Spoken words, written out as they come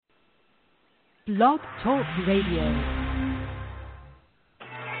Blog Talk Radio.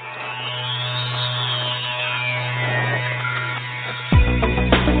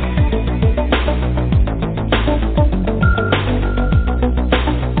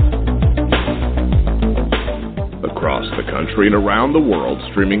 Across the country and around the world,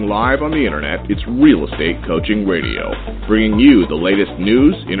 streaming live on the internet, it's Real Estate Coaching Radio, bringing you the latest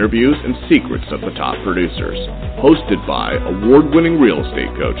news, interviews, and secrets of the top producers. Hosted by award-winning real estate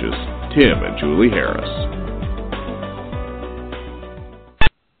coaches, Tim and Julie Harris.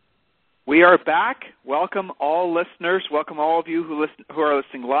 We are back. Welcome all listeners. Welcome all of you who are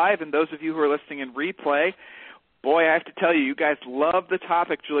listening live and those of you who are listening in replay. Boy, I have to tell you, you guys love the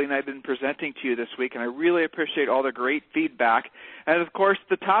topic Julie and I have been presenting to you this week, and I really appreciate all the great feedback. And, of course,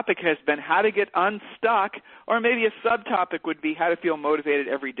 the topic has been how to get unstuck, or maybe a subtopic would be how to feel motivated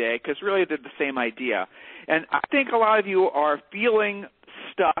every day, because really they're the same idea. And I think a lot of you are feeling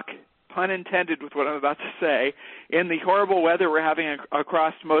stuck, pun intended with what I'm about to say, in the horrible weather we're having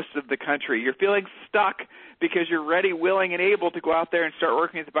across most of the country. You're feeling stuck because you're ready, willing, and able to go out there and start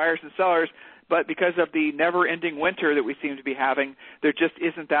working with buyers and sellers, but because of the never-ending winter that we seem to be having, there just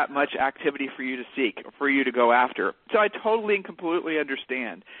isn't that much activity for you to seek, for you to go after. So I totally and completely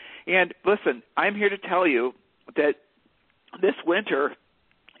understand. And listen, I'm here to tell you that this winter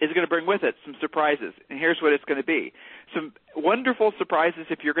is going to bring with it some surprises, and here's what it's going to be. Some wonderful surprises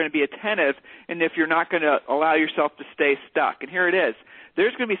if you're going to be attentive and if you're not going to allow yourself to stay stuck. And here it is.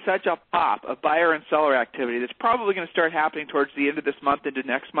 There's going to be such a pop of buyer and seller activity that's probably going to start happening towards the end of this month into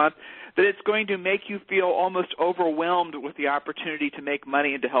next month that it's going to make you feel almost overwhelmed with the opportunity to make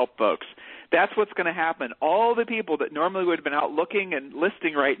money and to help folks. That's what's going to happen. All the people that normally would have been out looking and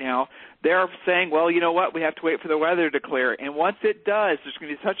listing right now, they're saying, well, you know what, we have to wait for the weather to clear. And once it does, there's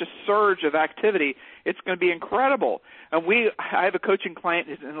going to be such a surge of activity, it's going to be incredible. And I have a coaching client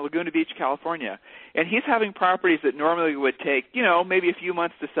in Laguna Beach, California, and he's having properties that normally would take, maybe a few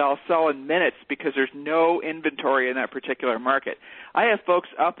months to sell in minutes because there's no inventory in that particular market. I have folks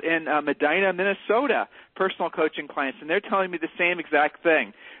up in Medina, Minnesota, personal coaching clients, and they're telling me the same exact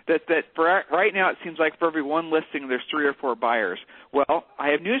thing, that for right now it seems like for every one listing there's 3 or 4 buyers. Well, I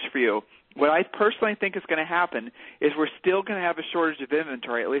have news for you. What I personally think is going to happen is we're still going to have a shortage of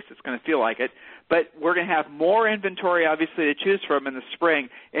inventory, at least it's going to feel like it, but we're going to have more inventory, obviously, to choose from in the spring,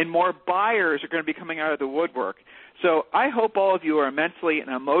 and more buyers are going to be coming out of the woodwork. So I hope all of you are mentally and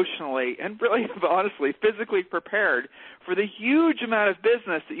emotionally and really, honestly, physically prepared for the huge amount of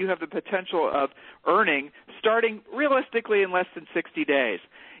business that you have the potential of earning starting realistically in less than 60 days.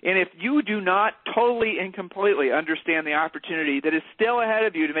 And if you do not totally and completely understand the opportunity that is still ahead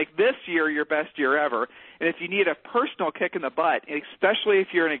of you to make this year your best year ever, and if you need a personal kick in the butt, especially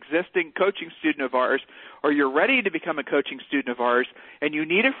if you're an existing coaching student of ours or you're ready to become a coaching student of ours and you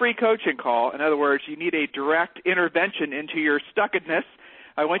need a free coaching call, in other words, you need a direct intervention into your stuckedness,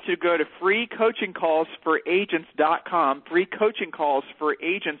 I want you to go to freecoachingcallsforagents.com,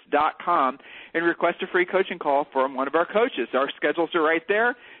 freecoachingcallsforagents.com, and request a free coaching call from one of our coaches. Our schedules are right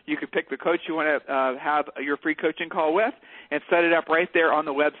there. You can pick the coach you want to have your free coaching call with and set it up right there on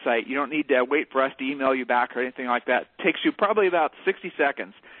the website. You don't need to wait for us to email you back or anything like that. It takes you probably about 60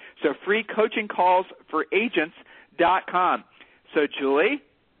 seconds. So freecoachingcallsforagents.com. So, Julie?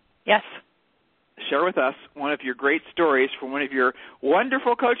 Yes? Share with us one of your great stories from one of your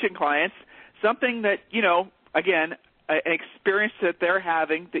wonderful coaching clients, something that, again, an experience that they're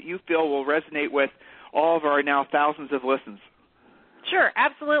having that you feel will resonate with all of our now thousands of listens. Sure,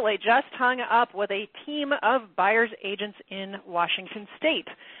 absolutely. Just hung up with a team of buyer's agents in Washington State.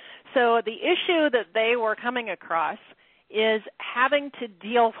 So the issue that they were coming across is having to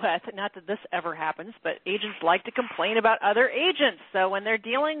deal with, not that this ever happens, but agents like to complain about other agents. So when they're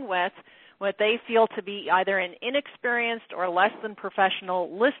dealing with what they feel to be either an inexperienced or less than professional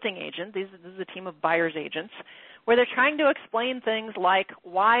listing agent, this is a team of buyer's agents, where they're trying to explain things like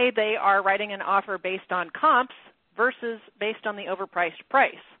why they are writing an offer based on comps versus based on the overpriced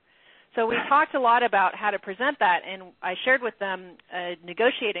price. So we talked a lot about how to present that, and I shared with them a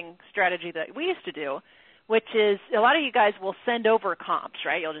negotiating strategy that we used to do, which is a lot of you guys will send over comps,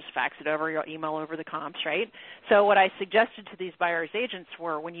 right? You'll just fax it over, you'll email over the comps, right? So what I suggested to these buyer's agents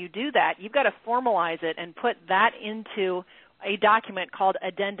were when you do that, you've got to formalize it and put that into a document called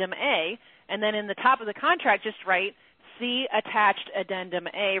Addendum A, and then in the top of the contract just write, see attached Addendum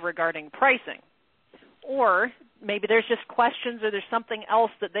A regarding pricing. Or maybe there's just questions or there's something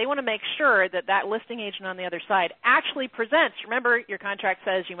else that they want to make sure that that listing agent on the other side actually presents. Remember, your contract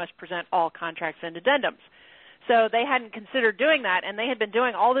says you must present all contracts and addendums. So they hadn't considered doing that, and they had been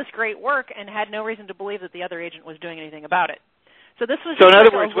doing all this great work and had no reason to believe that the other agent was doing anything about it. So this was so just in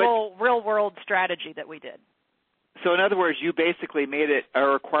other like words, a real-world strategy that we did. So in other words, you basically made it a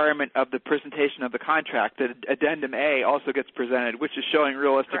requirement of the presentation of the contract that Addendum A also gets presented, which is showing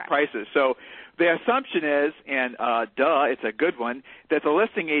realistic Correct. prices. So the assumption is, and it's a good one, that the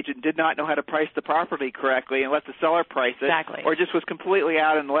listing agent did not know how to price the property correctly and let the seller price it, Exactly. or just was completely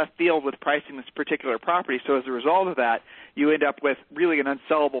out in left field with pricing this particular property. So as a result of that, you end up with really an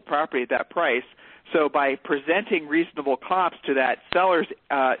unsellable property at that price. So by presenting reasonable comps to that seller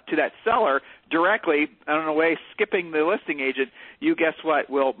directly, in a way skipping the listing agent, you guess what,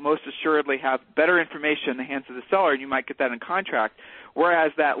 will most assuredly have better information in the hands of the seller, and you might get that in contract.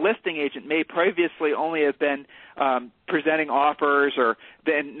 Whereas that listing agent may previously only have been presenting offers or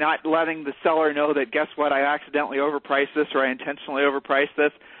then not letting the seller know that, guess what, I accidentally overpriced this or I intentionally overpriced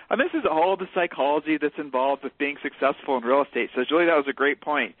this. I mean, this is all the psychology that's involved with being successful in real estate. So, Julie, that was a great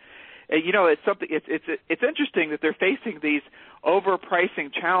point. You know, it's something. It's interesting that they're facing these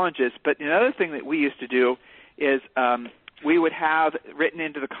overpricing challenges. But another thing that we used to do is we would have written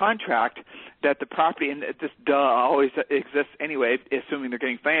into the contract that the property, and this always exists anyway, assuming they're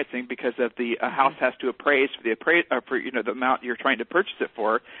getting financing, because of the house has to appraise for the amount you're trying to purchase it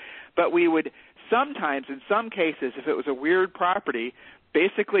for. But we would sometimes, in some cases, if it was a weird property,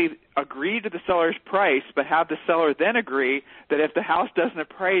 basically agree to the seller's price, but have the seller then agree that if the house doesn't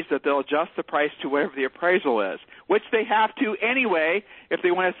appraise, that they'll adjust the price to whatever the appraisal is, which they have to anyway if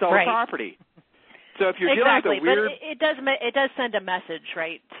they want to sell the property. So if you're dealing with a weird... But it does send a message,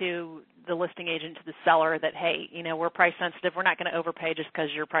 right, to the listing agent, to the seller, that, hey, you know, we're price sensitive. We're not going to overpay just because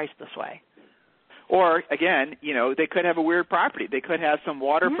you're priced this way. Or, again, you know, they could have a weird property. They could have some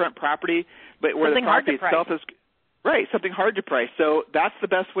waterfront property, but where something the property itself is... Right, something hard to price. So that's the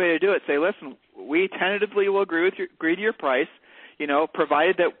best way to do it. Say, listen, we tentatively will agree to your price, you know,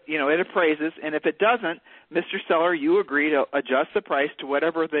 provided that, you know, it appraises. And if it doesn't, Mr. Seller, you agree to adjust the price to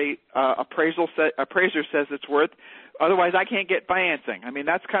whatever the appraiser says it's worth. Otherwise, I can't get financing. I mean,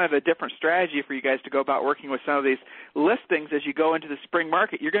 that's kind of a different strategy for you guys to go about working with some of these listings as you go into the spring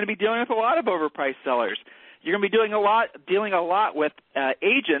market. You're going to be dealing with a lot of overpriced sellers. You're going to be dealing a lot with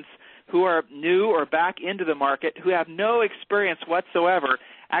agents who are new or back into the market, who have no experience whatsoever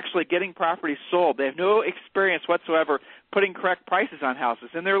actually getting properties sold. They have no experience whatsoever putting correct prices on houses.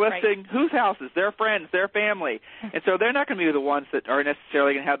 And they're listing whose houses? Their friends, their family. And so they're not going to be the ones that are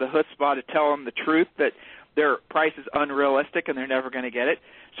necessarily going to have the chutzpah to tell them the truth that their price is unrealistic and they're never going to get it.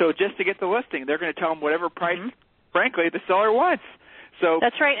 So just to get the listing, they're going to tell them whatever price, frankly, the seller wants. So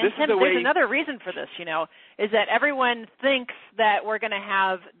that's right. And Tim, there's way... another reason for this, you know, is that everyone thinks that we're going to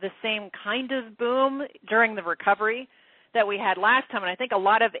have the same kind of boom during the recovery that we had last time. And I think a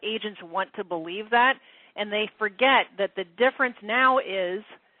lot of agents want to believe that, and they forget that the difference now is,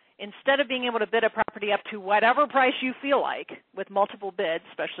 instead of being able to bid a property up to whatever price you feel like with multiple bids,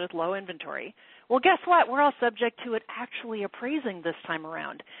 especially with low inventory, well, guess what? We're all subject to it actually appraising this time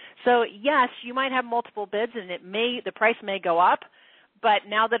around. So, yes, you might have multiple bids, and the price may go up. But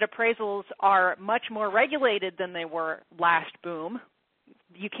now that appraisals are much more regulated than they were last boom,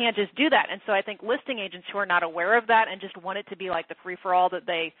 you can't just do that. And so I think listing agents who are not aware of that and just want it to be like the free-for-all that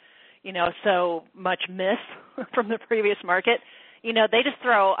they, you know, so much miss from the previous market, you know, they just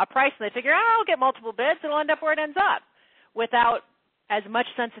throw a price and they figure, I'll get multiple bids, it'll end up where it ends up, without as much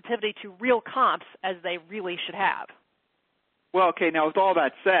sensitivity to real comps as they really should have. Well, okay, now with all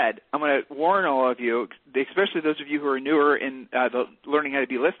that said, I'm going to warn all of you, especially those of you who are newer in learning how to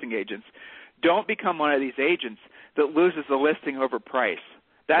be listing agents, don't become one of these agents that loses the listing over price.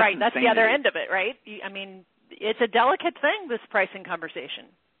 That's right, insanity. That's the other end of it, right? I mean, it's a delicate thing, this pricing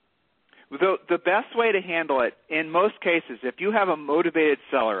conversation. The best way to handle it, in most cases, if you have a motivated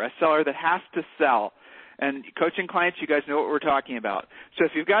seller, a seller that has to sell, and coaching clients, you guys know what we're talking about. So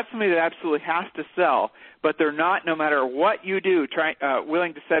if you've got somebody that absolutely has to sell, but they're not, no matter what you do,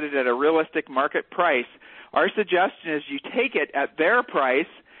 willing to set it at a realistic market price, our suggestion is you take it at their price,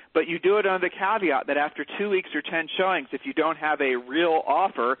 but you do it under the caveat that after 2 weeks or 10 showings, if you don't have a real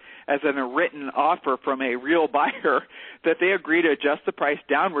offer, as in a written offer from a real buyer, that they agree to adjust the price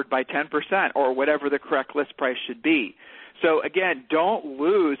downward by 10% or whatever the correct list price should be. So, again, don't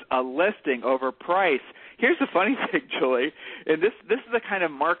lose a listing over price. Here's the funny thing, Julie, and this is the kind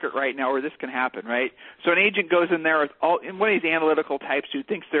of market right now where this can happen, right? So an agent goes in there with one of these analytical types who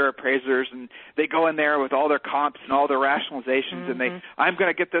thinks they're appraisers, and they go in there with all their comps and all their rationalizations, and I'm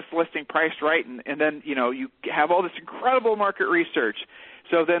going to get this listing priced right, and then, you know, you have all this incredible market research.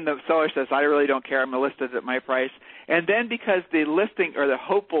 So then the seller says, I really don't care, I'm going to list it at my price. And then because the listing or the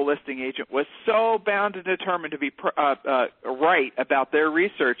hopeful listing agent was so bound and determined to be right about their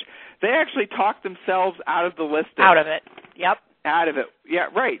research, they actually talked themselves out of the listing. Out of it, yep. out of it. Yeah,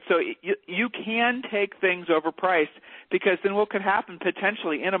 right. So you can take things overpriced, because then what could happen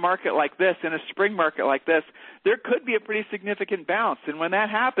potentially in a market like this, in a spring market like this, there could be a pretty significant bounce. And when that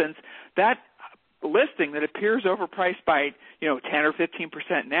happens, that listing that appears overpriced by 10 or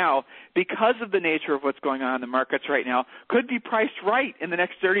 15% now, because of the nature of what's going on in the markets right now, could be priced right in the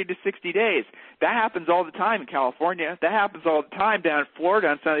next 30 to 60 days. That happens all the time in California. That happens all the time down in Florida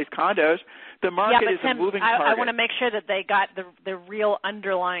on some of these condos. The market is a moving target. I want to make sure that they got the real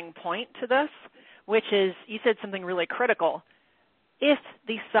underlying point to this, which is, you said something really critical. If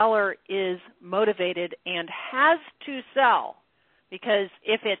the seller is motivated and has to sell, because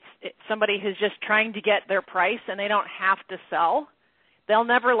if it's somebody who's just trying to get their price and they don't have to sell, they'll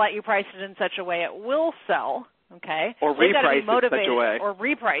never let you price it in such a way it will sell, okay? Or reprice it in such a way. Or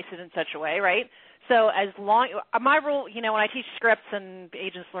reprice it in such a way, right? So as long, my rule, when I teach scripts and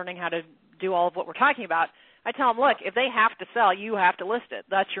agents learning how to do all of what we're talking about, I tell them, look, if they have to sell, you have to list it.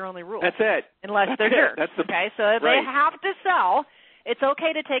 That's your only rule. That's it. Unless they're jerks, okay? So if right. they have to sell, it's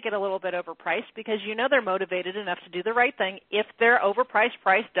okay to take it a little bit overpriced, because they're motivated enough to do the right thing if their overpriced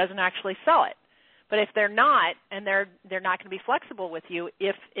price doesn't actually sell it. But if they're not, and they're not going to be flexible with you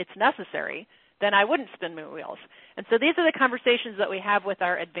if it's necessary, then I wouldn't spin my wheels. And so these are the conversations that we have with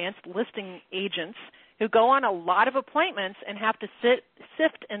our advanced listing agents who go on a lot of appointments and have to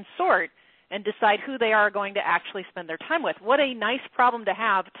sift and sort and decide who they are going to actually spend their time with. What a nice problem to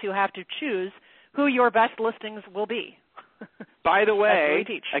have to choose who your best listings will be. By the way,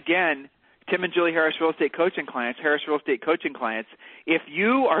 again, Tim and Julie Harris Real Estate Coaching clients, if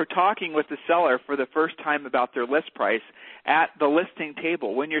you are talking with the seller for the first time about their list price at the listing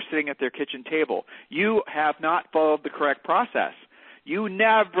table, when you're sitting at their kitchen table, you have not followed the correct process. You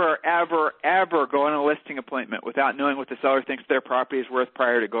never, ever, ever go on a listing appointment without knowing what the seller thinks their property is worth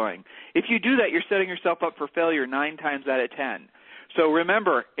prior to going. If you do that, you're setting yourself up for failure 9 times out of 10. So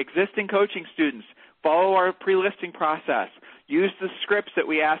remember, existing coaching students, follow our pre-listing process. Use the scripts that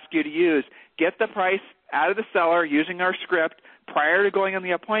we ask you to use. Get the price out of the seller using our script prior to going on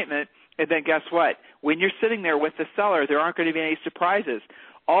the appointment, and then guess what? When you're sitting there with the seller, there aren't going to be any surprises.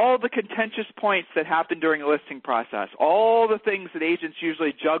 All the contentious points that happen during the listing process, all the things that agents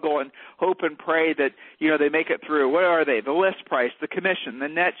usually juggle and hope and pray that, they make it through. What are they? The list price, the commission, the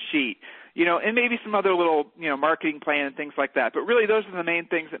net sheet, and maybe some other little, marketing plan and things like that. But really, those are the main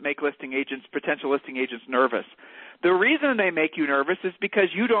things that make potential listing agents nervous. The reason they make you nervous is because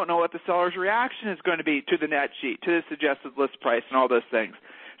you don't know what the seller's reaction is going to be to the net sheet, to the suggested list price, and all those things.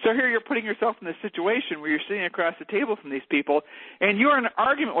 So here you're putting yourself in this situation where you're sitting across the table from these people, and you're in an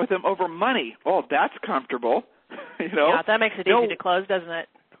argument with them over money. Oh, that's comfortable. Yeah, that makes it easy to close, doesn't it?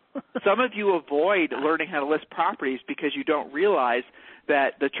 Some of you avoid learning how to list properties because you don't realize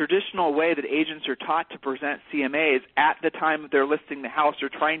that the traditional way that agents are taught to present CMAs at the time they're listing the house or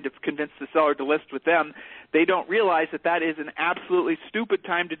trying to convince the seller to list with them, they don't realize that is an absolutely stupid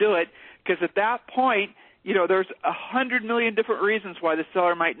time to do it, because at that point, there's 100 million different reasons why the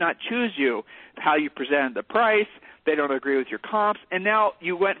seller might not choose you. How you presented the price, they don't agree with your comps, and now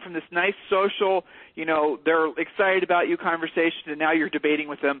you went from this nice social, they're excited about you conversation, and now you're debating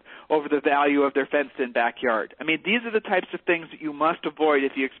with them over the value of their fenced-in backyard. I mean, these are the types of things that you must avoid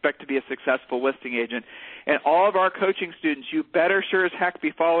if you expect to be a successful listing agent. And all of our coaching students, you better sure as heck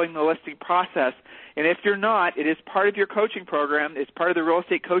be following the listing process. And if you're not, it is part of your coaching program. It's part of the Real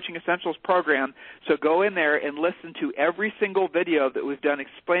Estate Coaching Essentials program. So go in there and listen to every single video that we've done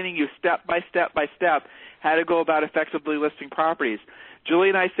explaining you step by step by step how to go about effectively listing properties. Julie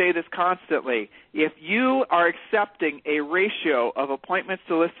and I say this constantly. If you are accepting a ratio of appointments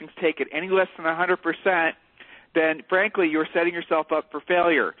to listings taken any less than 100%, then frankly you're setting yourself up for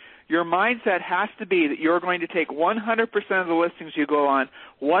failure. Your mindset has to be that you're going to take 100% of the listings you go on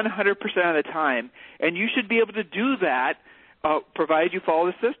 100% of the time, and you should be able to do that provided you follow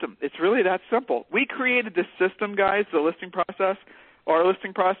the system. It's really that simple. We created this system, guys, the listing process, our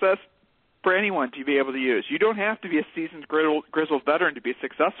listing process, for anyone to be able to use. You don't have to be a seasoned, grizzled veteran to be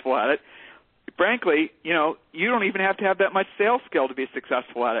successful at it. Frankly, you don't even have to have that much sales skill to be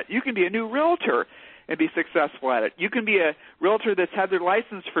successful at it. You can be a new realtor and be successful at it. You can be a realtor that's had their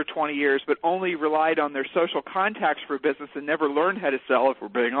license for 20 years but only relied on their social contacts for business and never learned how to sell, if we're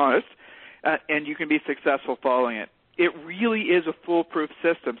being honest, and you can be successful following it. It really is a foolproof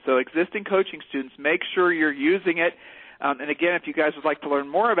system. So existing coaching students, make sure you're using it. And again, if you guys would like to learn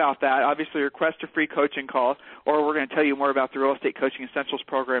more about that, obviously request a free coaching call, or we're going to tell you more about the Real Estate Coaching Essentials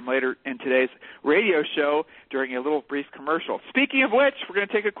program later in today's radio show during a little brief commercial. Speaking of which, we're going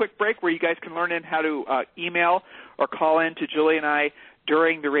to take a quick break where you guys can learn how to email or call in to Julie and I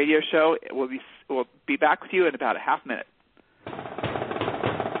during the radio show. We'll be back with you in about a half minute.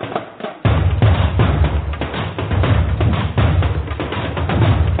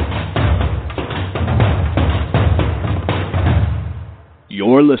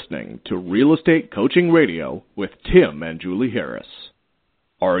 Estate Coaching Radio with Tim and Julie Harris.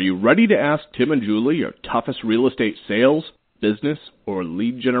 Are you ready to ask Tim and Julie your toughest real estate sales, business, or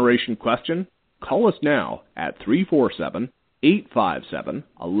lead generation question? Call us now at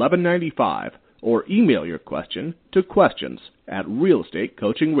 347-857-1195 or email your question to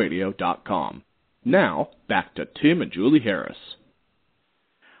questions@realestatecoachingradio.com. Now, back to Tim and Julie Harris.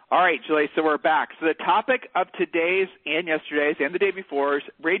 All right, Julie, so we're back. So the topic of today's and yesterday's and the day before's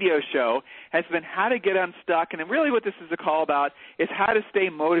radio show has been how to get unstuck, and really what this is a call about is how to stay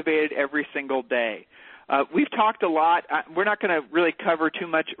motivated every single day. We've talked a lot. We're not going to really recover too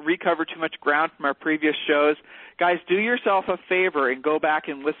much ground from our previous shows. Guys, do yourself a favor and go back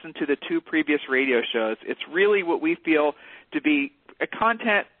and listen to the 2 previous radio shows. It's really what we feel to be a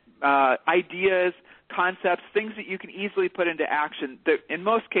content, ideas, concepts, things that you can easily put into action that in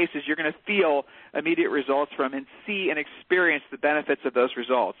most cases you're going to feel immediate results from and see and experience the benefits of those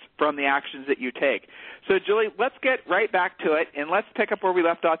results from the actions that you take. So, Julie, let's get right back to it, and let's pick up where we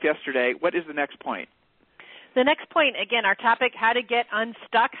left off yesterday. What is the next point? The next point, again, our topic, how to get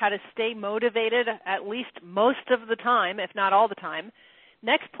unstuck, how to stay motivated at least most of the time, if not all the time.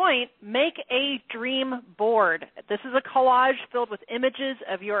 Next point, make a dream board. This is a collage filled with images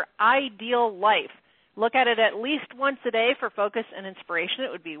of your ideal life. Look at it at least once a day for focus and inspiration.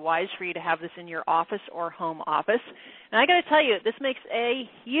 It would be wise for you to have this in your office or home office. And I got to tell you, this makes a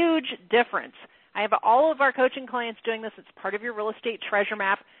huge difference. I have all of our coaching clients doing this. It's part of your real estate treasure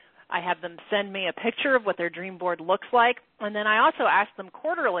map. I have them send me a picture of what their dream board looks like, and then I also ask them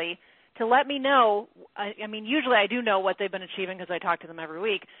quarterly to let me know. I mean, usually I do know what they've been achieving because I talk to them every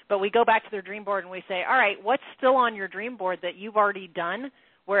week, but we go back to their dream board and we say, all right, what's still on your dream board that you've already done,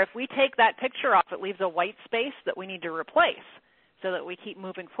 where if we take that picture off, it leaves a white space that we need to replace so that we keep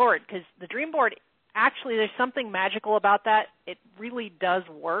moving forward. Because the dream board, actually, there's something magical about that. It really does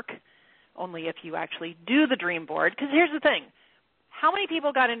work, only if you actually do the dream board. Because here's the thing. How many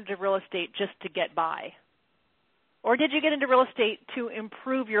people got into real estate just to get by? Or did you get into real estate to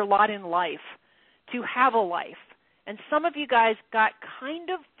improve your lot in life, to have a life? And some of you guys got kind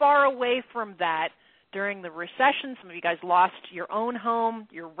of far away from that during the recession. Some of you guys lost your own home,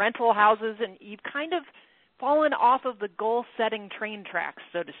 your rental houses, and you've kind of fallen off of the goal-setting train tracks,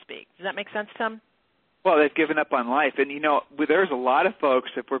 so to speak. Does that make sense, Tim? Well, they've given up on life. And, you know, there's a lot of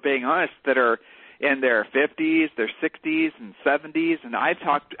folks, if we're being honest, that are in their 50s, their 60s, and 70s, and I've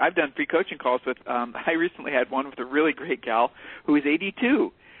done free coaching calls with. I recently had one with a really great gal who is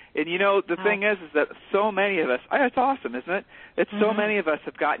 82, and you know the thing is that so many of us. It's awesome, isn't it? It's so many of us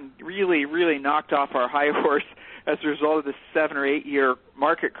have gotten really, really knocked off our high horse as a result of this 7 or 8 year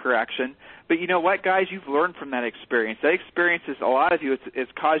market correction. But you know what, guys? You've learned from that experience. That experience is, a lot of you,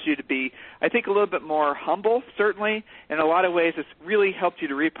 it's caused you to be, I think, a little bit more humble, certainly. In a lot of ways, it's really helped you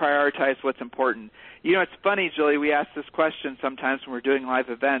to reprioritize what's important. You know, it's funny, Julie, we ask this question sometimes when we're doing live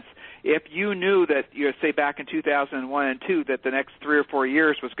events. If you knew that, you know, say back in 2001 and 2, that the next 3 or 4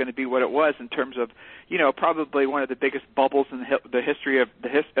 years was going to be what it was in terms of, you know, probably one of the biggest bubbles in the history of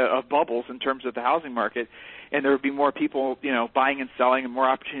bubbles in terms of the housing market, and there would be more people, you know, buying and selling and more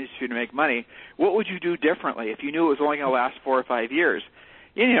opportunities for you to make money, what would you do differently if you knew it was only going to last 4 or 5 years?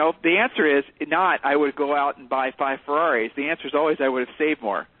 You know, the answer is not I would go out and buy 5 Ferraris. The answer is always I would have saved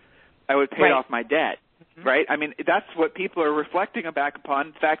more. I would pay off my debt, right? I mean, that's what people are reflecting back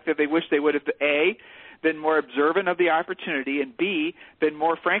upon, the fact that they wish they would have, A, been more observant of the opportunity, and B, been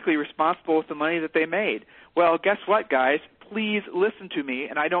more, frankly, responsible with the money that they made. Well, guess what, guys? Please listen to me,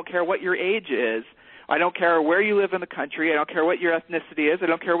 and I don't care what your age is. I don't care where you live in the country. I don't care what your ethnicity is. I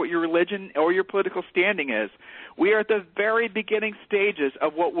don't care what your religion or your political standing is. We are at the very beginning stages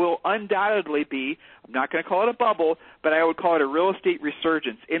of what will undoubtedly be, I'm not going to call it a bubble, but I would call it a real estate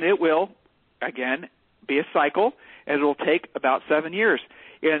resurgence. And it will, again, be a cycle, and it will take about 7 years.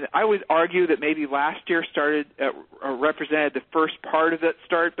 And I would argue that maybe last year represented the first part of that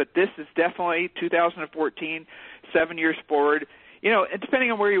start, but this is definitely 2014, 7 years forward. You know, and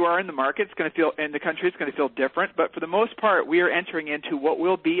depending on where you are in the market, it's going to feel, in the country, it's going to feel different. But for the most part, we are entering into what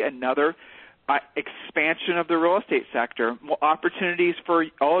will be another expansion of the real estate sector, opportunities for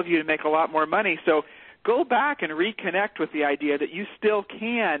all of you to make a lot more money. So go back and reconnect with the idea that you still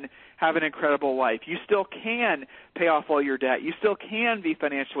can have an incredible life. You still can pay off all your debt. You still can be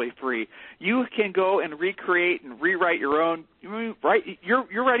financially free. You can go and recreate and rewrite your own.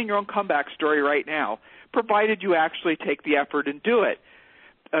 You're writing your own comeback story right now, provided you actually take the effort and do it.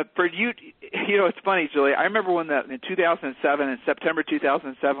 for you, it's funny, Julie. I remember when in 2007, in September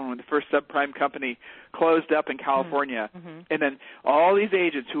 2007, when the first subprime company closed up in California, and then all these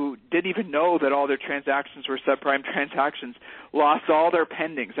agents who didn't even know that all their transactions were subprime transactions lost all their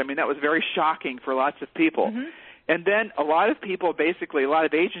pendings. I mean, that was very shocking for lots of people. And then a lot of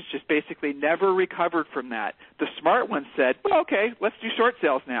agents just basically never recovered from that. The smart ones said, well, okay, let's do short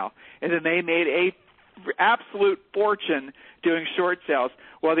sales now. And then they made a absolute fortune doing short sales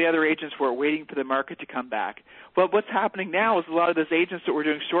while the other agents were waiting for the market to come back. But what's happening now is a lot of those agents that were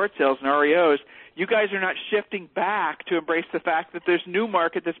doing short sales and REOs, you guys are not shifting back to embrace the fact that there's new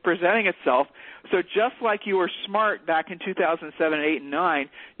market that's presenting itself. So just like you were smart back in 2007, 8, and 9,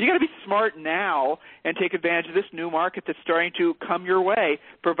 you got to be smart now and take advantage of this new market that's starting to come your way,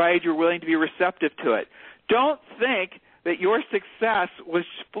 provided you're willing to be receptive to it. Don't think that your success was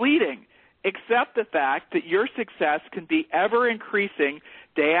fleeting. Accept the fact that your success can be ever increasing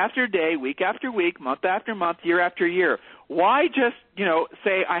day after day, week after week, month after month, year after year. Why just,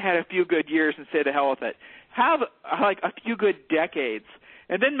 say I had a few good years and say to hell with it? Have like a few good decades,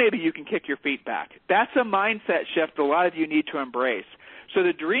 and then maybe you can kick your feet back. That's a mindset shift a lot of you need to embrace. So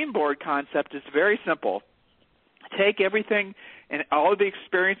the dream board concept is very simple. Take everything and all of the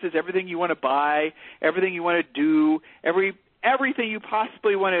experiences, everything you want to buy, everything you want to do, everything you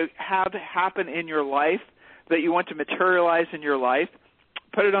possibly want to have happen in your life that you want to materialize in your life,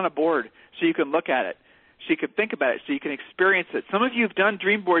 put it on a board so you can look at it, so you can think about it, so you can experience it. Some of you have done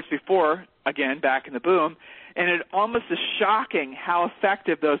dream boards before, again, back in the boom, and it almost is shocking how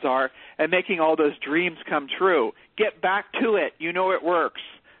effective those are at making all those dreams come true. Get back to it. You know it works.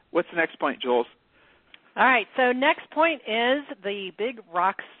 What's the next point, Jules? All right, so next point is the Big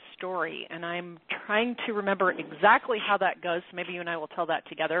Rocks story, and I'm trying to remember exactly how that goes. So maybe you and I will tell that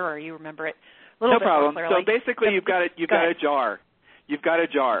together, or you remember it a little bit more clearly. So basically, you've got a jar. You've got a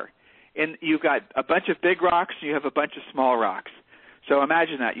jar, and you've got a bunch of big rocks, and you have a bunch of small rocks. So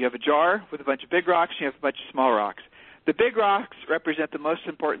imagine that. You have a jar with a bunch of big rocks, and you have a bunch of small rocks. The big rocks represent the most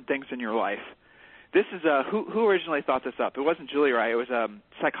important things in your life. This is who originally thought this up? It wasn't Julie Wright. It was a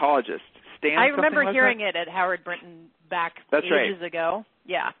psychologist. Stan, I remember hearing it at Howard Brinton back ages ago.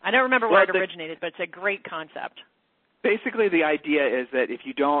 Yeah, I don't remember where it originated, but it's a great concept. Basically, the idea is that if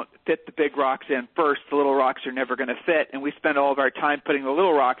you don't fit the big rocks in first, the little rocks are never going to fit, and we spend all of our time putting the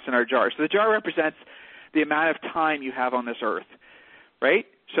little rocks in our jar. So the jar represents the amount of time you have on this earth, right?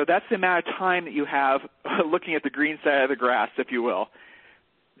 So that's the amount of time that you have looking at the green side of the grass, if you will.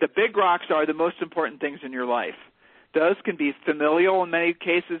 The big rocks are the most important things in your life. Those can be familial in many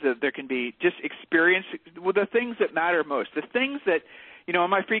cases. There can be just experience with the things that matter most. The things that, on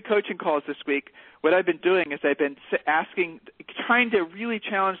my free coaching calls this week, what I've been doing is I've been trying to really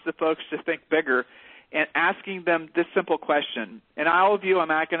challenge the folks to think bigger and asking them this simple question. And all of you, I'm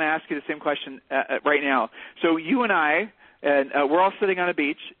not going to ask you the same question right now. So you and I, we're all sitting on a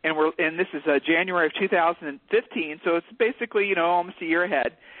beach, and this is January of 2015, so it's basically, almost a year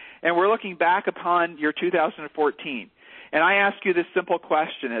ahead. And we're looking back upon year 2014. And I ask you this simple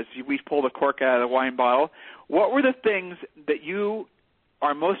question as we pull the cork out of the wine bottle. What were the things that you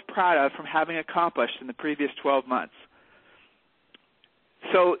are most proud of from having accomplished in the previous 12 months?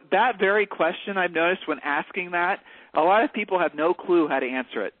 So that very question, I've noticed when asking that, a lot of people have no clue how to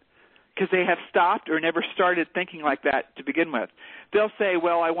answer it because they have stopped or never started thinking like that to begin with. They'll say,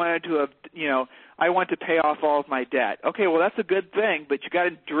 well, I want to pay off all of my debt. Okay, well, that's a good thing, but you got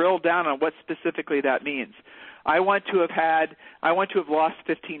to drill down on what specifically that means. I want to have lost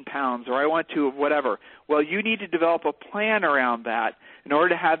 15 pounds, or I want to have whatever. Well, you need to develop a plan around that in order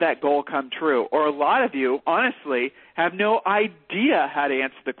to have that goal come true. Or a lot of you, honestly, have no idea how to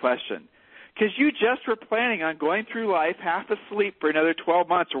answer the question because you just were planning on going through life half asleep for another 12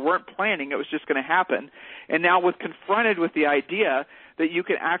 months or weren't planning it was just going to happen. And now confronted with the idea that you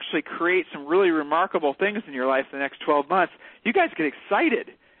can actually create some really remarkable things in your life in the next 12 months, you guys get excited,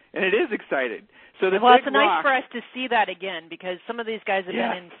 and it is exciting. So it's nice for us to see that again because some of these guys have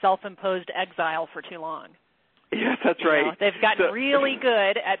been in self-imposed exile for too long. Yes, that's right. They've gotten really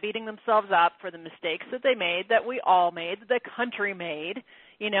good at beating themselves up for the mistakes that they made, that we all made, that the country made.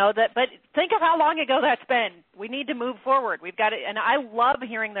 But think of how long ago that's been. We need to move forward. We've got to, and I love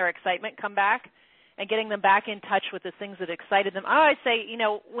hearing their excitement come back and getting them back in touch with the things that excited them. I always say,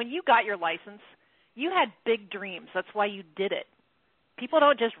 when you got your license, you had big dreams. That's why you did it. People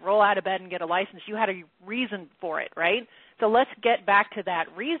don't just roll out of bed and get a license. You had a reason for it, right? So let's get back to that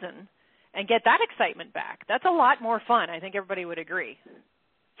reason and get that excitement back. That's a lot more fun. I think everybody would agree.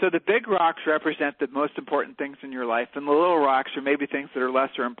 So the big rocks represent the most important things in your life, and the little rocks are maybe things that are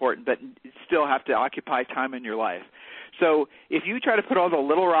lesser important but still have to occupy time in your life. So if you try to put all the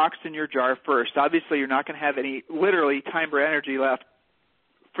little rocks in your jar first, obviously you're not going to have any literally time or energy left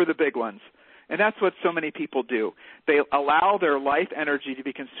for the big ones. And that's what so many people do. They allow their life energy to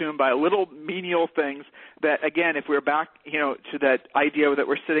be consumed by little menial things that, again, if we're back, to that idea that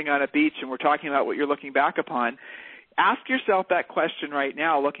we're sitting on a beach and we're talking about what you're looking back upon, ask yourself that question right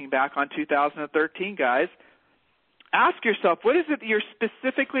now, looking back on 2013, guys. Ask yourself, what is it that you're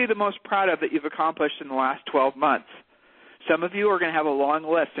specifically the most proud of that you've accomplished in the last 12 months? Some of you are going to have a long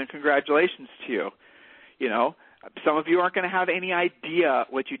list, and congratulations to you. Some of you aren't going to have any idea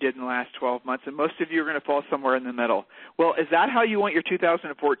what you did in the last 12 months, and most of you are going to fall somewhere in the middle. Well, is that how you want your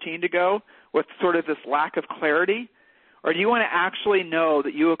 2014 to go, with sort of this lack of clarity? Or do you want to actually know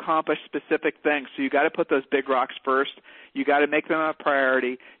that you accomplished specific things? So you got to put those big rocks first. You got to make them a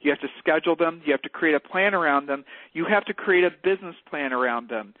priority. You have to schedule them. You have to create a plan around them. You have to create a business plan around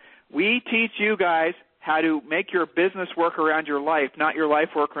them. We teach you guys how to make your business work around your life, not your life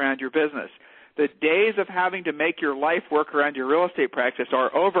work around your business. The days of having to make your life work around your real estate practice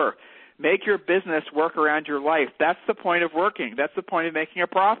are over. Make your business work around your life. That's the point of working. That's the point of making a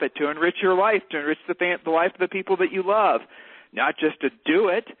profit, to enrich your life, to enrich the life of the people that you love, not just to do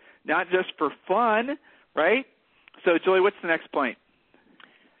it, not just for fun, right? So, Julie, what's the next point?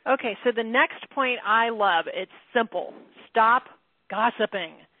 Okay, so the next point I love, it's simple. Stop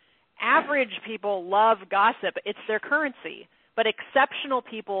gossiping. Average people love gossip. It's their currency. But exceptional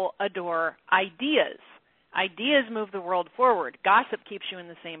people adore ideas. Ideas move the world forward. Gossip keeps you in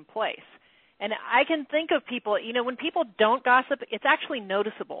the same place. And I can think of people, when people don't gossip, it's actually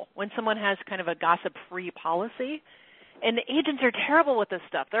noticeable when someone has kind of a gossip-free policy. And agents are terrible with this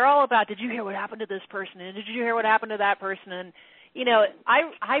stuff. They're all about, did you hear what happened to this person? And did you hear what happened to that person? And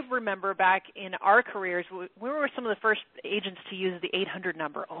I remember back in our careers, we were some of the first agents to use the 800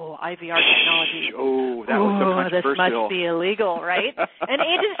 number. Oh, IVR technology. Oh, that was so controversial. This must be illegal, right? And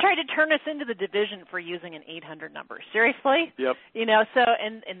agents tried to turn us into the division for using an 800 number. Seriously? Yep. So,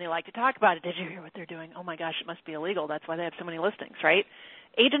 and they like to talk about it. Did you hear what they're doing? Oh, my gosh, it must be illegal. That's why they have so many listings, right?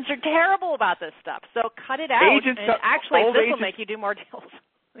 Agents are terrible about this stuff. So cut it out. This will make you do more deals.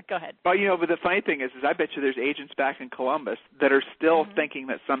 Go ahead. Well, but the funny thing is I bet you there's agents back in Columbus that are still thinking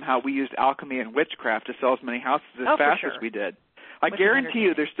that somehow we used alchemy and witchcraft to sell as many houses as fast as we did. I guarantee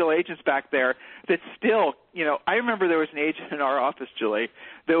you there's still agents back there that still, I remember there was an agent in our office, Julie,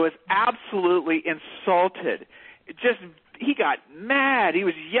 that was absolutely insulted. He got mad. He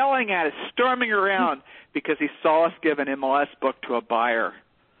was yelling at us, storming around because he saw us give an MLS book to a buyer.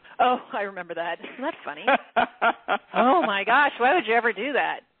 Oh, I remember that. Isn't that funny? Oh, my gosh. Why would you ever do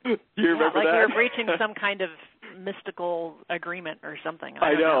that? You remember that? Like we were breaching some kind of mystical agreement or something.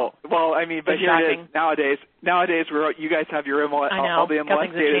 I know. Well, but here it is. Nowadays, you guys have your MLS, all the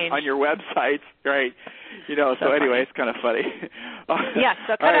MLS data on your websites, right? So anyway, it's kind of funny. Yeah,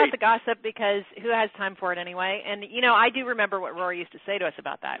 so cut out the gossip, because who has time for it anyway? And, I do remember what Rory used to say to us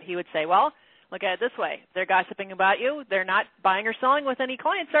about that. He would say, well, look at it this way. They're gossiping about you. They're not buying or selling with any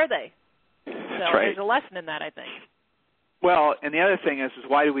clients, are they? So there's a lesson in that, I think. Well, and the other thing is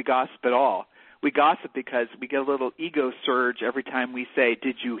why do we gossip at all? We gossip because we get a little ego surge every time we say,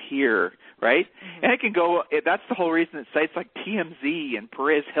 did you hear, right? Mm-hmm. And it can go, that's the whole reason that sites like TMZ and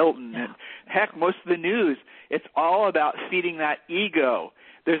Perez Hilton and, heck, most of the news, it's all about feeding that ego.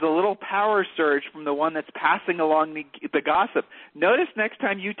 There's a little power surge from the one that's passing along the gossip. Notice next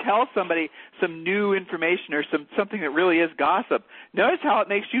time you tell somebody some new information or something that really is gossip, notice how it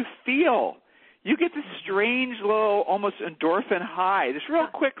makes you feel. You get this strange little almost endorphin high, this real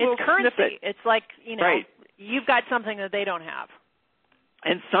quick little currency. Snippet. It's like, you've got something that they don't have.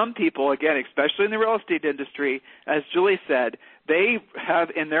 And some people, again, especially in the real estate industry, as Julie said, they have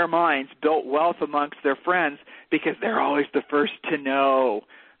in their minds built wealth amongst their friends because they're always the first to know,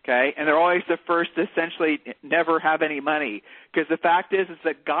 okay? And they're always the first to essentially never have any money. Because the fact is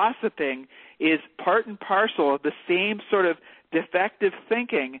that gossiping is part and parcel of the same sort of defective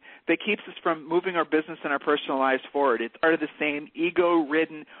thinking that keeps us from moving our business and our personal lives forward. It's part of the same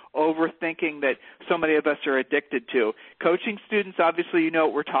ego-ridden overthinking that so many of us are addicted to. Coaching students, obviously, you know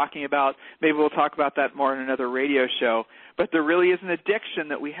what we're talking about. Maybe we'll talk about that more in another radio show. But there really is an addiction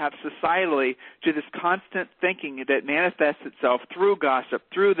that we have societally to this constant thinking that manifests itself through gossip,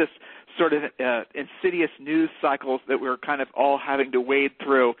 through this sort of insidious news cycles that we're kind of all having to wade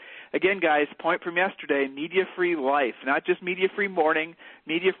through. Again, guys, point from yesterday, media-free life, not just media-free morning,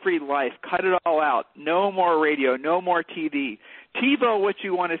 media-free life. Cut it all out. No more radio, no more TV. TiVo what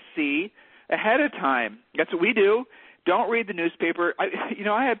you want to see ahead of time. That's what we do. Don't read the newspaper.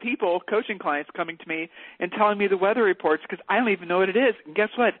 I have people, coaching clients, coming to me and telling me the weather reports because I don't even know what it is. And guess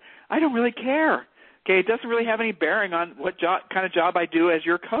what? I don't really care Okay, it doesn't really have any bearing on what kind of job I do as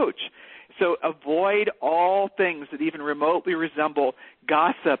your coach. So avoid all things that even remotely resemble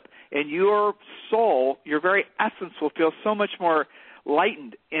gossip, and your soul, your very essence, will feel so much more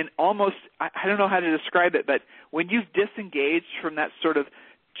lightened and almost, I don't know how to describe it, but when you've disengaged from that sort of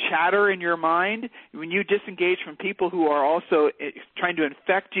chatter in your mind, when you disengage from people who are also trying to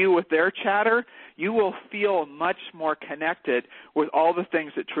infect you with their chatter, you will feel much more connected with all the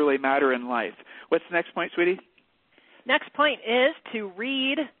things that truly matter in life. What's the next point, sweetie? Next point is to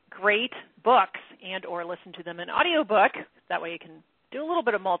read great books and or listen to them in audiobook. That way you can do a little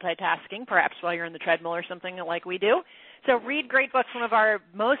bit of multitasking, perhaps while you're in the treadmill or something like we do. So read great books. One of our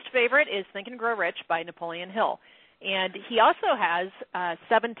most favorite is Think and Grow Rich by Napoleon Hill. And he also has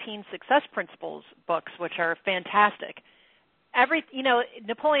 17 Success Principles books, which are fantastic.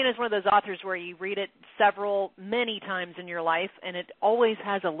 Napoleon is one of those authors where you read it many times in your life, and it always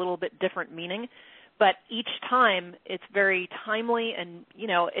has a little bit different meaning. But each time it's very timely, and,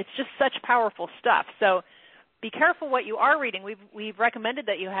 it's just such powerful stuff. So be careful what you are reading. We've recommended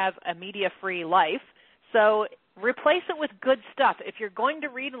that you have a media-free life. So replace it with good stuff. If you're going to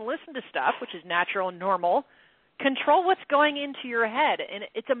read and listen to stuff, which is natural and normal, control what's going into your head. And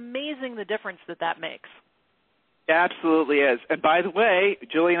it's amazing the difference that makes. It absolutely is. And by the way,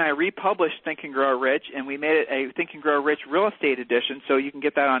 Julie and I republished Think and Grow Rich, and we made it a Think and Grow Rich Real Estate Edition, so you can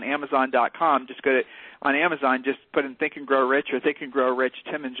get that on Amazon.com. Just go on Amazon, just put in Think and Grow Rich or Think and Grow Rich,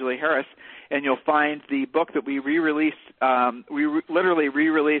 Tim and Julie Harris, and you'll find the book that we re-released. Literally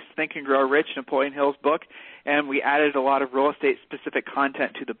re-released Think and Grow Rich, Napoleon Hill's book, and we added a lot of real estate-specific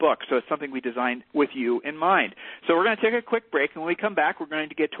content to the book. So it's something we designed with you in mind. So we're going to take a quick break, and when we come back, we're going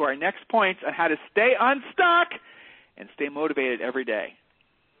to get to our next points on how to stay unstuck and stay motivated every day.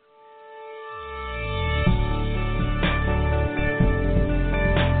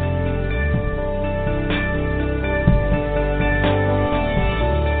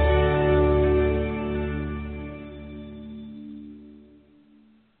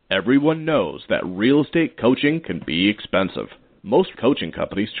 Everyone knows that real estate coaching can be expensive. Most coaching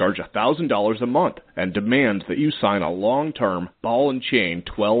companies charge $1,000 a month and demand that you sign a long-term, ball and chain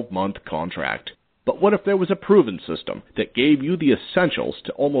 12-month contract. But what if there was a proven system that gave you the essentials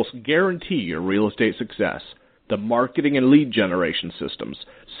to almost guarantee your real estate success? The marketing and lead generation systems,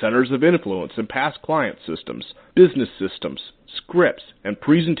 centers of influence and past client systems, business systems, scripts, and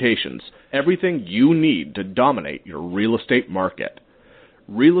presentations, everything you need to dominate your real estate market.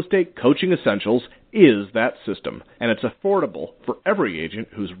 Real Estate Coaching Essentials is that system, and it's affordable for every agent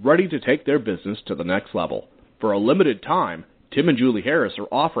who's ready to take their business to the next level. For a limited time, Tim and Julie Harris are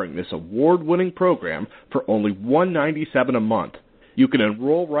offering this award-winning program for only $197 a month. You can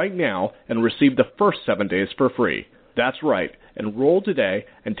enroll right now and receive the first 7 days for free. That's right. Enroll today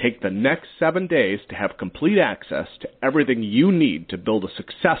and take the next 7 days to have complete access to everything you need to build a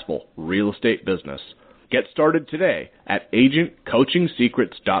successful real estate business. Get started today at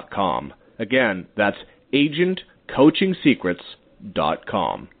agentcoachingsecrets.com. Again, that's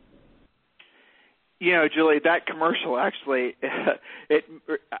agentcoachingsecrets.com. Julie, that commercial actually,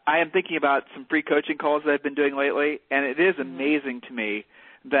 I am thinking about some free coaching calls that I've been doing lately, and it is amazing to me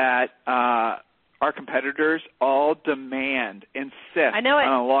that our competitors all insist on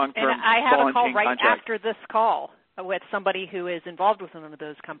a long-term and I have a call right contract. After this call with somebody who is involved with one of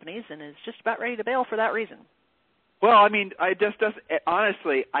those companies and is just about ready to bail for that reason. Well, I mean,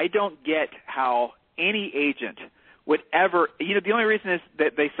 honestly, I don't get how any agent would ever, the only reason is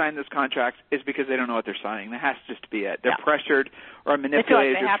that they sign those contracts is because they don't know what they're signing. That has just to be it. They're pressured or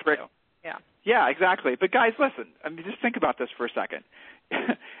manipulated. They have to. Yeah, exactly. But guys, listen, just think about this for a second.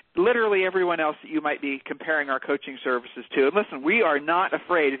 Literally everyone else that you might be comparing our coaching services to. And listen, we are not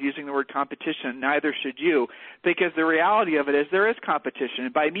afraid of using the word competition, neither should you, because the reality of it is there is competition.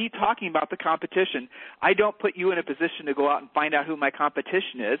 And by me talking about the competition, I don't put you in a position to go out and find out who my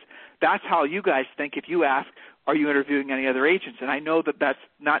competition is. That's how you guys think if you ask, are you interviewing any other agents? And I know that that's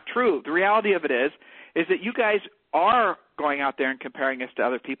not true. The reality of it is that you guys are going out there and comparing us to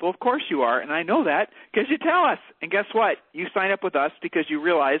other people. Of course you are, and I know that because you tell us. And guess what? You sign up with us because you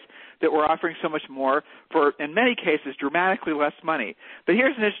realize that we're offering so much more for, in many cases, dramatically less money. But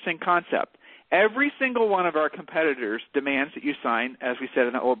here's an interesting concept. Every single one of our competitors demands that you sign, as we said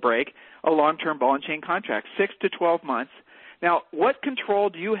in that little break, a long-term ball and chain contract, 6 to 12 months. Now, what control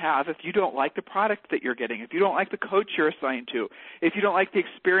do you have if you don't like the product that you're getting, if you don't like the coach you're assigned to, if you don't like the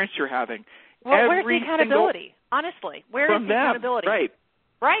experience you're having? Well, where's the accountability? Honestly, where is the accountability?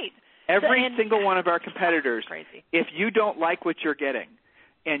 Right. Every single one of our competitors, if you don't like what you're getting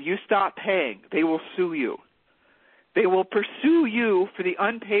and you stop paying, they will sue you. They will pursue you for the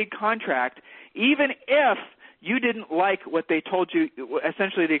unpaid contract even if you didn't like what they told you,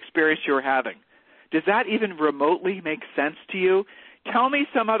 essentially the experience you were having. Does that even remotely make sense to you? Tell me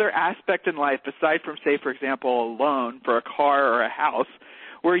some other aspect in life, aside from, say, for example, a loan for a car or a house,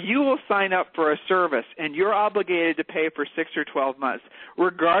 where you will sign up for a service and you're obligated to pay for 6 or 12 months,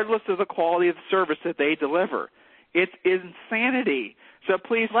 regardless of the quality of the service that they deliver. It's insanity. So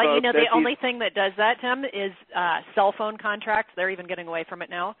please, well, folks, you know, the only thing that does that, Tim, is cell phone contracts. They're even getting away from it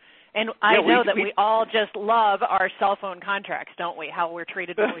now. And I know that we all just love our cell phone contracts, don't we? How we're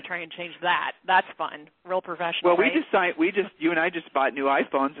treated when we try and change that. That's fun. Real professional. Well, right? you and I just bought new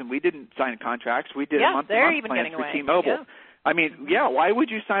iPhones, and we didn't sign contracts. We did a month-to-month plans for T-Mobile. Yeah. I mean, yeah, why would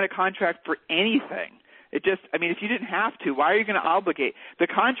you sign a contract for anything? If you didn't have to, why are you going to obligate? The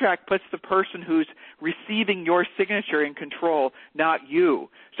contract puts the person who's receiving your signature in control, not you.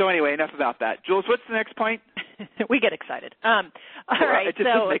 So anyway, enough about that. Jules, what's the next point? We get excited. All right. It just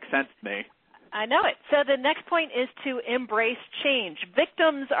doesn't make sense to me. I know it. So the next point is to embrace change.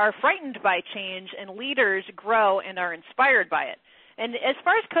 Victims are frightened by change, and leaders grow and are inspired by it. And as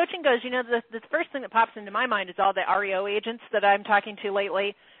far as coaching goes, you know, the first thing that pops into my mind is all the REO agents that I'm talking to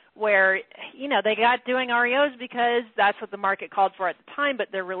lately, where, you know, they got doing REOs because that's what the market called for at the time, but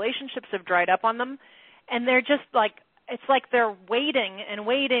their relationships have dried up on them, and they're just like, it's like they're waiting and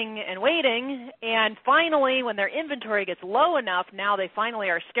waiting and waiting, and finally, when their inventory gets low enough, now they finally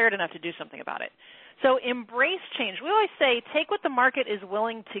are scared enough to do something about it. So embrace change. We always say take what the market is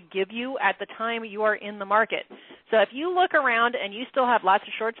willing to give you at the time you are in the market. So if you look around and you still have lots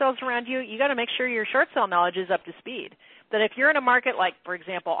of short sales around you, you got to make sure your short sale knowledge is up to speed. That if you're in a market like, for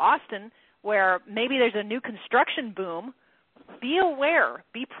example, Austin, where maybe there's a new construction boom, be aware,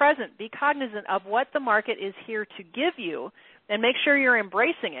 be present, be cognizant of what the market is here to give you, and make sure you're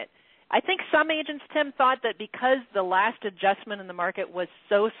embracing it. I think some agents, Tim, thought that because the last adjustment in the market was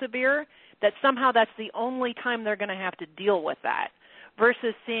so severe that somehow that's the only time they're going to have to deal with that,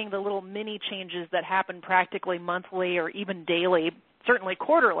 versus seeing the little mini changes that happen practically monthly or even daily, certainly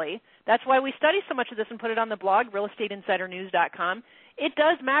quarterly. That's why we study so much of this and put it on the blog, realestateinsidernews.com. It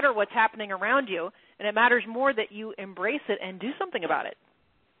does matter what's happening around you, and it matters more that you embrace it and do something about it.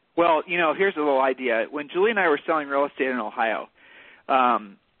 Well, you know, here's a little idea. When Julie and I were selling real estate in Ohio,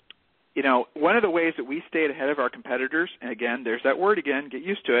 you know, one of the ways that we stayed ahead of our competitors, and again, there's that word again, get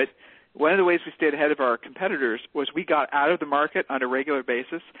used to it, one of the ways we stayed ahead of our competitors was we got out of the market on a regular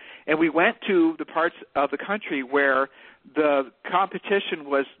basis, and we went to the parts of the country where the competition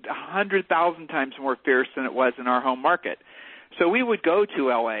was 100,000 times more fierce than it was in our home market. So we would go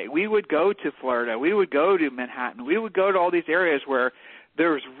to L.A., we would go to Florida, we would go to Manhattan, we would go to all these areas where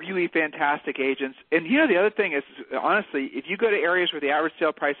there was really fantastic agents. And, you know, the other thing is, honestly, if you go to areas where the average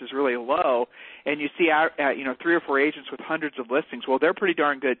sale price is really low and you see, you know, 3 or 4 agents with hundreds of listings, well, they're pretty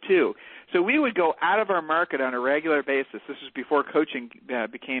darn good too. So we would go out of our market on a regular basis. This was before coaching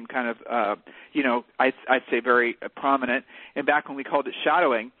became kind of, you know, I'd say very prominent, and back when we called it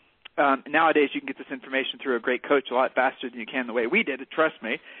shadowing. Nowadays you can get this information through a great coach a lot faster than you can the way we did it, trust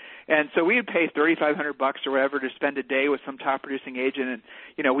me. And so we would pay $3,500 or whatever to spend a day with some top producing agent. And,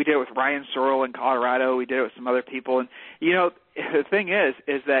 you know, we did it with Ryan Searle in Colorado. We did it with some other people. And, you know, the thing is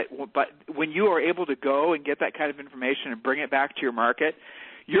that but when you are able to go and get that kind of information and bring it back to your market,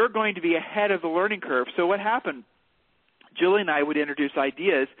 you're going to be ahead of the learning curve. So what happened? Julie and I would introduce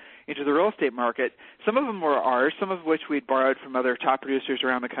ideas into the real estate market. Some of them were ours, some of which we'd borrowed from other top producers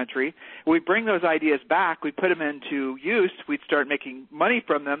around the country. We'd bring those ideas back. We'd put them into use. We'd start making money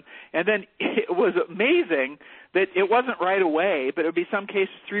from them. And then it was amazing that it wasn't right away, but it would be some cases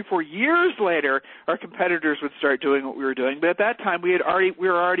 3 or 4 years later our competitors would start doing what we were doing. But at that time we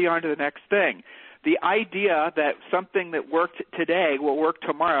were already on to the next thing. The idea that something that worked today will work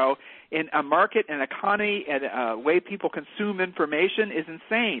tomorrow in a market, an economy, and a way people consume information is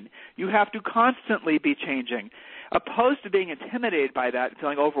insane. You have to constantly be changing. Opposed to being intimidated by that,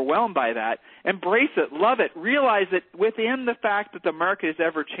 feeling overwhelmed by that, embrace it, love it, realize that within the fact that the market is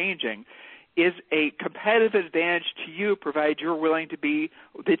ever changing is a competitive advantage to you, provided you're willing to be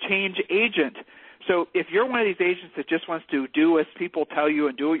the change agent. So if you're one of these agents that just wants to do as people tell you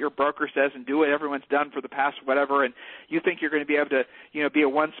and do what your broker says and do what everyone's done for the past whatever, and you think you're going to be able to, you know, be a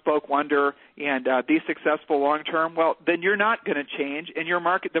one-spoke wonder and be successful long-term, well, then you're not going to change, and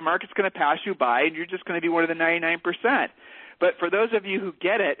the market's going to pass you by, and you're just going to be one of the 99%. But for those of you who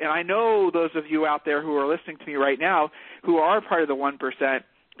get it, and I know those of you out there who are listening to me right now who are part of the 1%,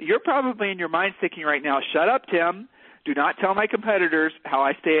 you're probably in your mind thinking right now, shut up, Tim. Do not tell my competitors how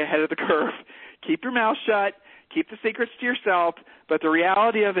I stay ahead of the curve. Keep your mouth shut. Keep the secrets to yourself. But the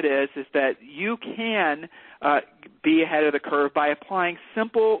reality of it is that you can be ahead of the curve by applying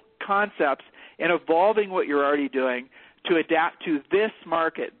simple concepts and evolving what you're already doing to adapt to this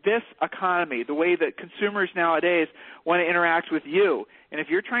market, this economy, the way that consumers nowadays want to interact with you. And if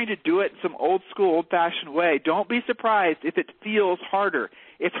you're trying to do it in some old school, old-fashioned way, don't be surprised if it feels harder.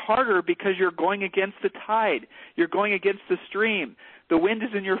 It's harder because you're going against the tide. You're going against the stream. The wind is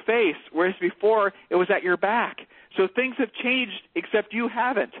in your face, whereas before it was at your back. So things have changed, except you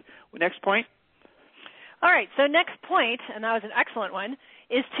haven't. Next point. All right, so next point, and that was an excellent one,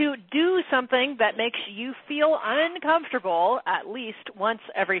 is to do something that makes you feel uncomfortable at least once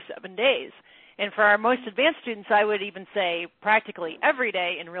every 7 days. And for our most advanced students, I would even say practically every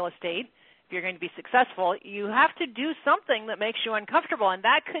day in real estate, if you're going to be successful, you have to do something that makes you uncomfortable. And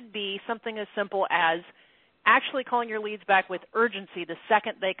that could be something as simple as actually calling your leads back with urgency the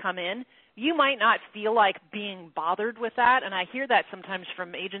second they come in. You might not feel like being bothered with that, and I hear that sometimes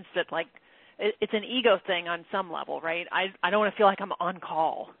from agents that, like, it's an ego thing on some level, right? I don't want to feel like I'm on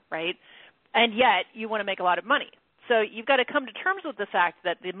call, right? And yet you want to make a lot of money. So you've got to come to terms with the fact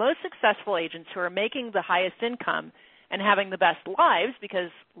that the most successful agents who are making the highest income and having the best lives, because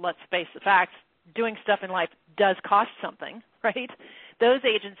let's face the facts, doing stuff in life does cost something, right? Those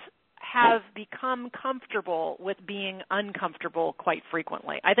agents have become comfortable with being uncomfortable quite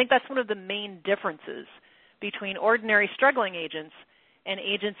frequently. I think that's one of the main differences between ordinary struggling agents and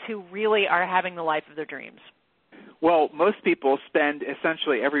agents who really are having the life of their dreams. Well, most people spend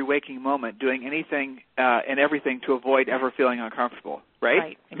essentially every waking moment doing anything and everything to avoid ever feeling uncomfortable, right?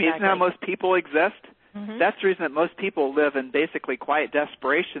 Right, exactly. I mean, isn't that how most people exist? Mm-hmm. That's the reason that most people live in basically quiet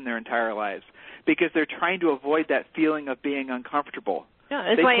desperation their entire lives, because they're trying to avoid that feeling of being uncomfortable. Yeah,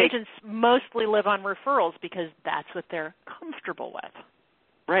 that's why agents mostly live on referrals, because that's what they're comfortable with.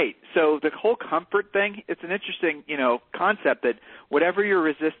 Right. So the whole comfort thing, it's an interesting, concept that whatever you're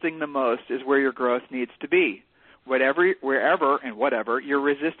resisting the most is where your growth needs to be. Wherever you're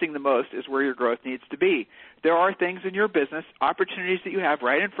resisting the most is where your growth needs to be. There are things in your business, opportunities that you have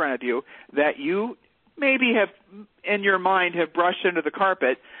right in front of you that you maybe have in your mind have brushed under the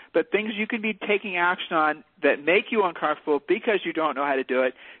carpet, but things you can be taking action on that make you uncomfortable because you don't know how to do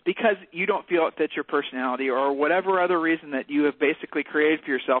it, because you don't feel it fits your personality, or whatever other reason that you have basically created for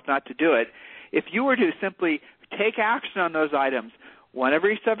yourself not to do it. If you were to simply take action on those items one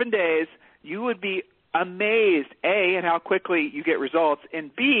every 7 days, you would be amazed, A, at how quickly you get results,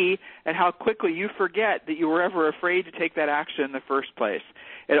 and B, at how quickly you forget that you were ever afraid to take that action in the first place.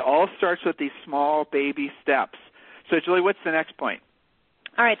 It all starts with these small baby steps. So, Julie, what's the next point?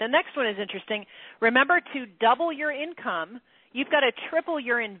 All right, the next one is interesting. Remember to double your income. You've got to triple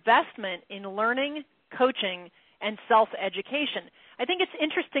your investment in learning, coaching, and self-education. I think it's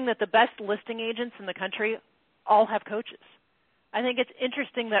interesting that the best listing agents in the country all have coaches. I think it's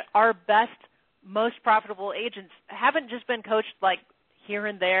interesting that our best, most profitable agents haven't just been coached like here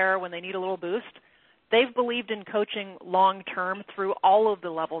and there when they need a little boost. They've believed in coaching long-term through all of the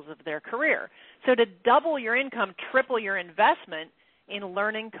levels of their career. So to double your income, triple your investment in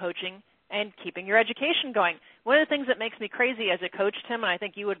learning, coaching, and keeping your education going. One of the things that makes me crazy as a coach, Tim, and I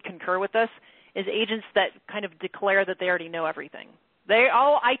think you would concur with this, is agents that kind of declare that they already know everything.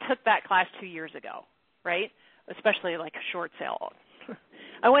 I took that class 2 years ago, right? Especially like short sale.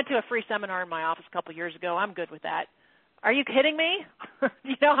 I went to a free seminar in my office a couple years ago. I'm good with that. Are you kidding me?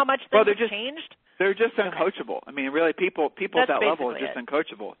 You know how much things have changed? They're just uncoachable. I mean, really, people at that level are just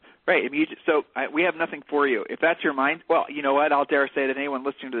uncoachable. Right. I mean, we have nothing for you. If that's your mind, well, you know what? I'll dare say that anyone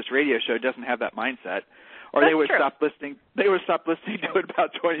listening to this radio show doesn't have that mindset, or they would stop listening. They would stop listening to it about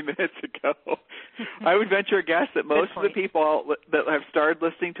 20 minutes ago. I would venture a guess that most of the people that have started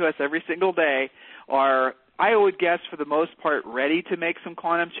listening to us every single day are, I would guess, for the most part, ready to make some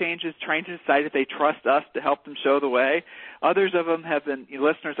quantum changes, trying to decide if they trust us to help them show the way. Others of them have been,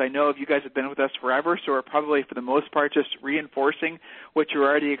 listeners, I know of you guys have been with us forever, so are probably, for the most part, just reinforcing what you're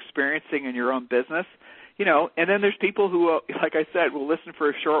already experiencing in your own business. And then there's people who, like I said, will listen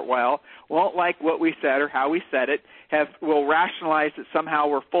for a short while, won't like what we said or how we said it, will rationalize that somehow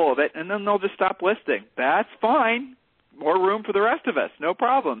we're full of it, and then they'll just stop listening. That's fine. More room for the rest of us, no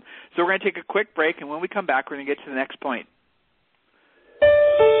problem. So we're going to take a quick break, and when we come back, we're going to get to the next point.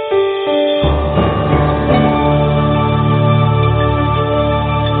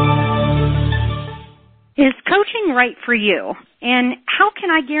 Is coaching right for you? And how can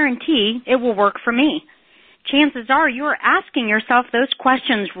I guarantee it will work for me? Chances are you are asking yourself those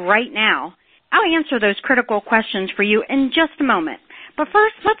questions right now. I'll answer those critical questions for you in just a moment. But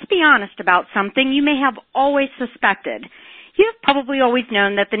first, let's be honest about something you may have always suspected. You've probably always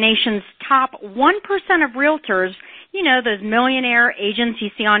known that the nation's top 1% of realtors, those millionaire agents you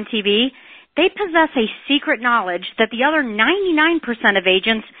see on TV, they possess a secret knowledge that the other 99% of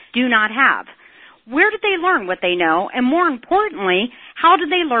agents do not have. Where did they learn what they know? And more importantly, how did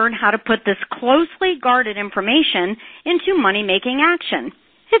they learn how to put this closely guarded information into money-making action?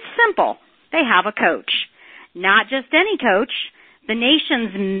 It's simple. They have a coach. Not just any coach. The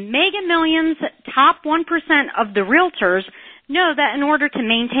nation's mega millions, top 1% of the realtors know that in order to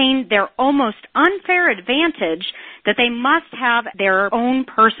maintain their almost unfair advantage, that they must have their own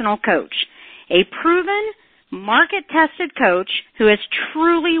personal coach. A proven, market-tested coach who has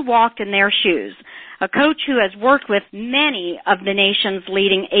truly walked in their shoes. A coach who has worked with many of the nation's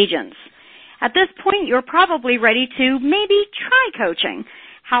leading agents. At this point, you're probably ready to maybe try coaching.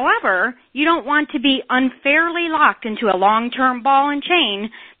 However, you don't want to be unfairly locked into a long-term ball and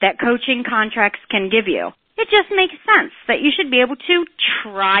chain that coaching contracts can give you. It just makes sense that you should be able to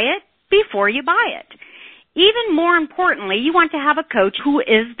try it before you buy it. Even more importantly, you want to have a coach who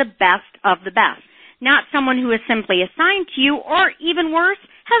is the best of the best, not someone who is simply assigned to you or, even worse,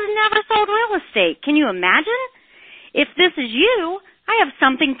 has never sold real estate. Can you imagine? If this is you, I have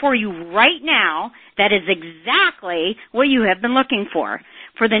something for you right now that is exactly what you have been looking for.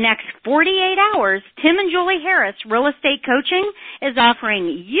 For the next 48 hours, Tim and Julie Harris Real Estate Coaching is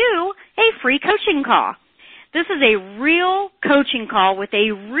offering you a free coaching call. This is a real coaching call with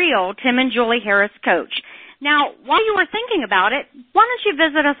a real Tim and Julie Harris coach. Now, while you are thinking about it, why don't you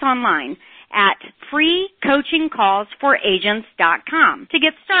visit us online at freecoachingcallsforagents.com to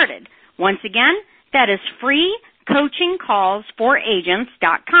get started. Once again, that is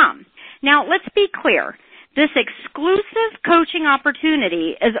freecoachingcallsforagents.com. Now, let's be clear. This exclusive coaching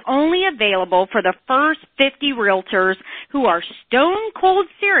opportunity is only available for the first 50 realtors who are stone cold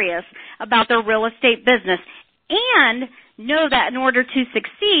serious about their real estate business and know that in order to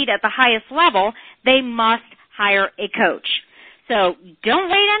succeed at the highest level, they must hire a coach. So don't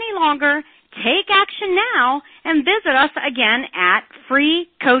wait any longer. Take action now and visit us again at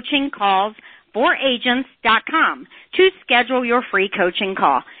freecoachingcallsforagents.com to schedule your free coaching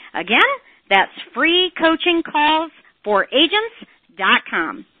call. Again, that's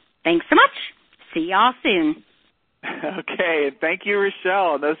freecoachingcallsforagents.com. Thanks so much. See y'all soon. Okay, and thank you,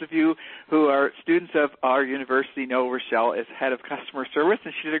 Rochelle. And those of you who are students of our university know Rochelle is head of customer service,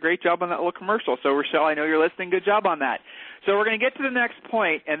 and she did a great job on that little commercial. So, Rochelle, I know you're listening. Good job on that. So we're going to get to the next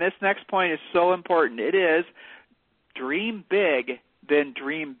point, and this next point is so important. It is dream big, then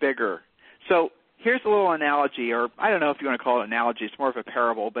dream bigger. So here's a little analogy, or I don't know if you want to call it an analogy. It's more of a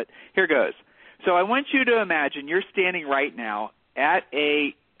parable, but here goes. So I want you to imagine you're standing right now at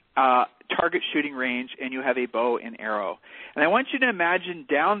a target shooting range, and you have a bow and arrow. And I want you to imagine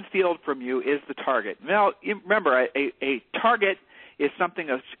downfield from you is the target. Now, remember, a target is something,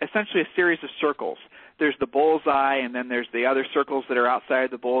 essentially a series of circles. There's the bullseye, and then there's the other circles that are outside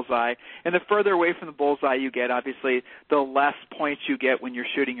the bullseye. And the further away from the bullseye you get, obviously, the less points you get when you're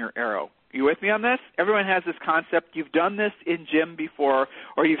shooting your arrow. You with me on this? Everyone has this concept. You've done this in gym before,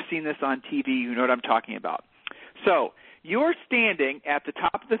 or you've seen this on TV. You know what I'm talking about. So you're standing at the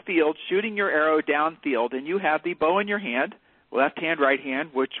top of the field shooting your arrow downfield, and you have the bow in your hand, left hand, right hand,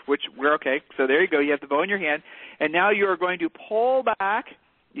 which we're okay. So there you go. You have the bow in your hand, and now you are going to pull back.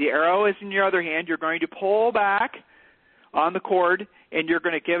 The arrow is in your other hand. You're going to pull back on the cord, and you're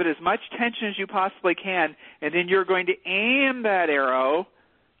going to give it as much tension as you possibly can, and then you're going to aim that arrow.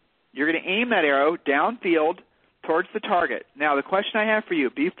 You're going to aim that arrow downfield towards the target. Now, the question I have for you,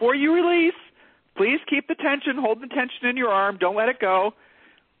 before you release, please keep the tension, hold the tension in your arm. Don't let it go.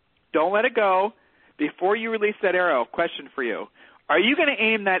 Don't let it go. Before you release that arrow, question for you. Are you going to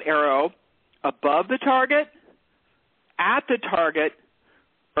aim that arrow above the target, at the target,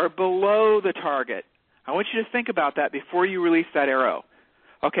 or below the target? I want you to think about that before you release that arrow.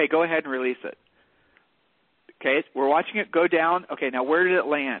 Okay, go ahead and release it. Okay, we're watching it go down. Okay, now where did it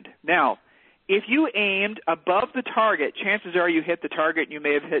land? Now, if you aimed above the target, chances are you hit the target and you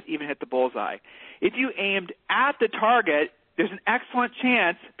may have even hit the bullseye. If you aimed at the target, there's an excellent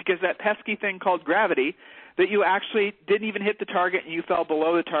chance, because that pesky thing called gravity, that you actually didn't even hit the target and you fell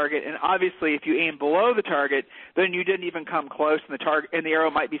below the target. And obviously, if you aim below the target, then you didn't even come close, and the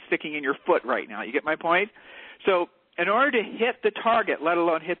arrow might be sticking in your foot right now. You get my point? So in order to hit the target, let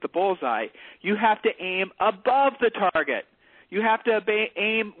alone hit the bullseye, you have to aim above the target. You have to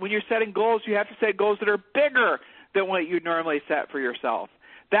aim, when you're setting goals, you have to set goals that are bigger than what you normally set for yourself.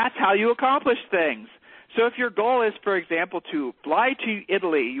 That's how you accomplish things. So if your goal is, for example, to fly to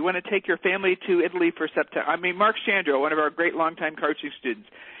Italy, you want to take your family to Italy for September. Mark Chandro, one of our great longtime coaching students,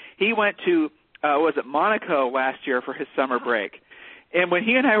 he went to, Monaco last year for his summer break. And when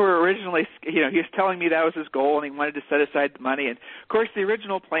he and I were originally, he was telling me that was his goal, and he wanted to set aside the money. And, of course, the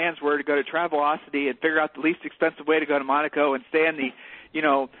original plans were to go to Travelocity and figure out the least expensive way to go to Monaco and stay in the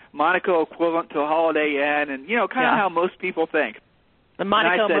Monaco equivalent to a Holiday Inn, and kind of how most people think. The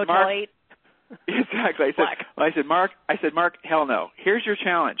Monaco Motel 8. Exactly. I said, Mark, hell no. Here's your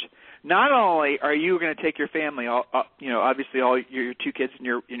challenge. Not only are you going to take your family, obviously all your 2 kids and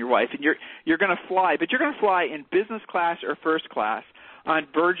your wife, and you're going to fly, but you're going to fly in business class or first class on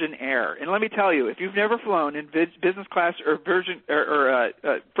Virgin Air. And let me tell you, if you've never flown in business class or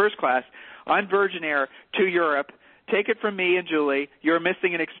first class on Virgin Air to Europe, take it from me and Julie, you're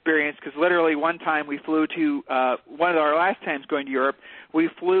missing an experience, because literally one time we flew to one of our last times going to Europe, we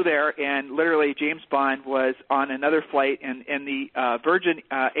flew there, and literally James Bond was on another flight, and the Virgin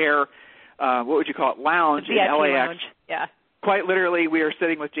Air, what would you call it, lounge in LAX. Lounge. Yeah. Quite literally, we are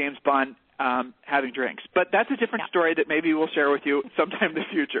sitting with James Bond having drinks. But that's a different story that maybe we'll share with you sometime in the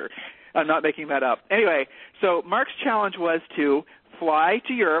future. I'm not making that up. Anyway, so Mark's challenge was to fly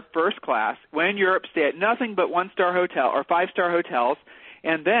to Europe first class. When in Europe, stay at nothing but 1-star hotel or 5-star hotels.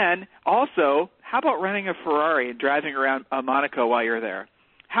 And then also, how about renting a Ferrari and driving around Monaco while you're there?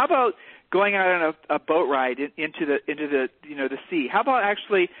 How about going out on a boat ride into the sea? How about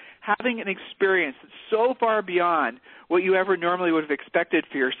actually having an experience that's so far beyond what you ever normally would have expected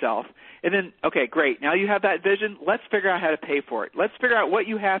for yourself? And then, okay, great. Now you have that vision. Let's figure out how to pay for it. Let's figure out what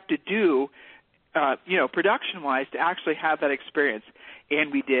you have to do, production-wise, to actually have that experience.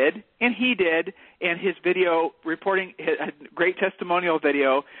 And we did, and he did, and his video reporting, a great testimonial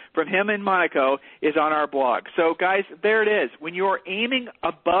video from him in Monaco is on our blog. So, guys, there it is. When you're aiming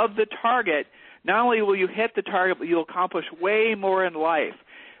above the target, not only will you hit the target, but you'll accomplish way more in life.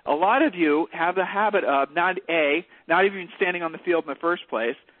 A lot of you have the habit of not even standing on the field in the first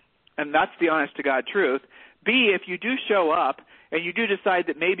place, and that's the honest-to-God truth. B, if you do show up and you do decide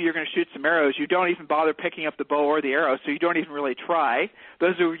that maybe you're going to shoot some arrows, you don't even bother picking up the bow or the arrow, so you don't even really try.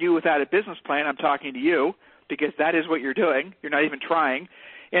 Those of you without a business plan, I'm talking to you, because that is what you're doing. You're not even trying.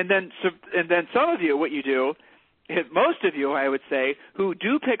 And then some of you, what you do, most of you, I would say, who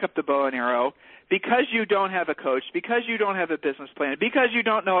do pick up the bow and arrow, because you don't have a coach, because you don't have a business plan, because you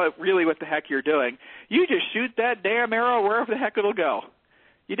don't know really what the heck you're doing, you just shoot that damn arrow wherever the heck it'll go.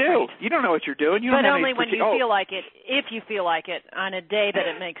 You do. Right. You don't know what you're doing. You but don't only when you feel like it, if you feel like it, on a day that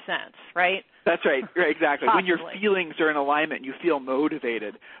it makes sense, right? That's right. Right, exactly. Possibly. When your feelings are in alignment and you feel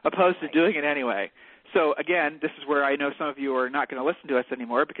motivated, opposed to doing it anyway. So, again, this is where I know some of you are not going to listen to us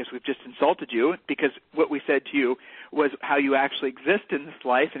anymore because we've just insulted you, because what we said to you was how you actually exist in this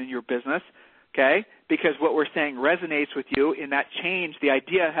life and in your business, okay? Because what we're saying resonates with you in that change, the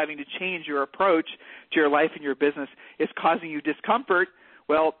idea of having to change your approach to your life and your business is causing you discomfort.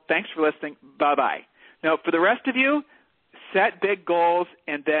 Well, thanks for listening. Bye-bye. Now, for the rest of you, set big goals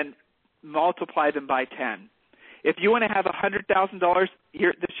and then multiply them by 10. If you want to have $100,000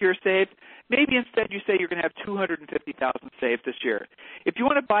 this year saved, maybe instead you say you're going to have $250,000 saved this year. If you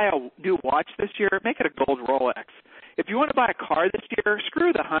want to buy a new watch this year, make it a gold Rolex. If you want to buy a car this year,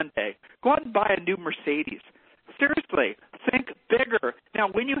 screw the Hyundai. Go out and buy a new Mercedes. Seriously, think bigger. Now,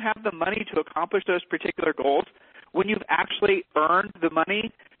 when you have the money to accomplish those particular goals, when you've actually earned the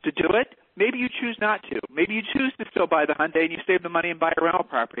money to do it, maybe you choose not to. Maybe you choose to still buy the Hyundai and you save the money and buy a rental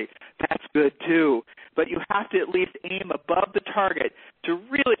property. That's good too. But you have to at least aim above the target to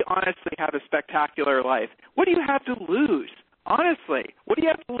really honestly have a spectacular life. What do you have to lose? Honestly, what do you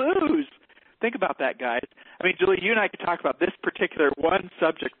have to lose? Think about that, guys. I mean, Julie, you and I could talk about this particular one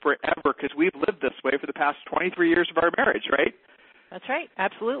subject forever because we've lived this way for the past 23 years of our marriage, right? That's right.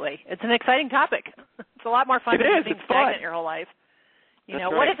 Absolutely. It's an exciting topic. It's a lot more fun than being stagnant your whole life. You know,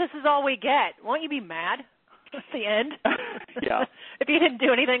 what if this is all we get? Won't you be mad at the end? Yeah. If you didn't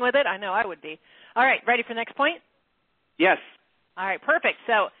do anything with it? I know I would be. All right. Ready for the next point? Yes. All right. Perfect.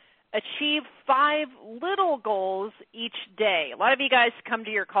 So achieve 5 little goals each day. A lot of you guys come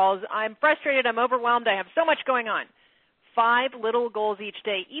to your calls. I'm frustrated. I'm overwhelmed. I have so much going on. 5 little goals each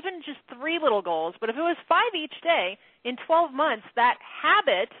day, even just 3 little goals. But if it was 5 each day, in 12 months, that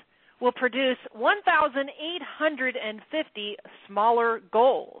habit will produce 1,850 smaller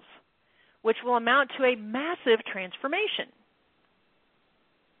goals, which will amount to a massive transformation.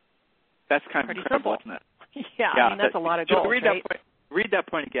 That's kind of incredible, simple. Isn't it? Yeah, I mean, that's a lot of goals, right? Read that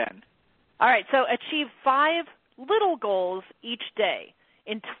point again. All right, so achieve 5 little goals each day.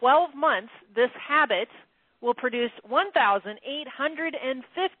 In 12 months, this habit will produce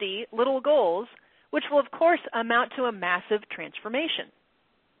 1,850 little goals, which will, of course, amount to a massive transformation.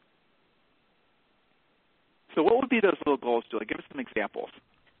 So what would be those little goals, Julie? Give us some examples.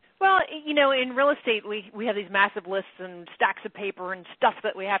 Well, you know, in real estate, we have these massive lists and stacks of paper and stuff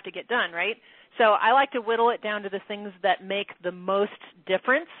that we have to get done, right? So I like to whittle it down to the things that make the most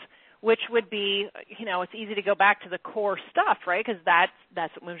difference which would be, it's easy to go back to the core stuff, right? Because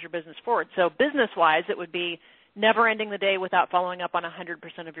that's what moves your business forward. So business-wise, it would be never ending the day without following up on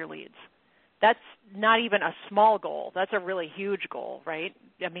 100% of your leads. That's not even a small goal. That's a really huge goal, right?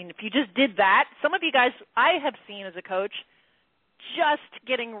 I mean, if you just did that, some of you guys I have seen as a coach just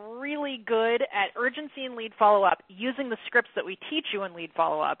getting really good at urgency and lead follow-up, using the scripts that we teach you in lead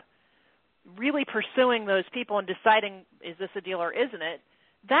follow-up, really pursuing those people and deciding, is this a deal or isn't it?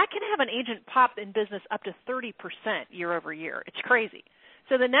 That can have an agent pop in business up to 30% year over year. It's crazy.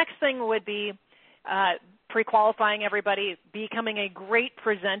 So the next thing would be pre-qualifying everybody, becoming a great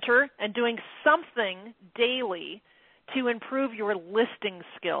presenter, and doing something daily to improve your listing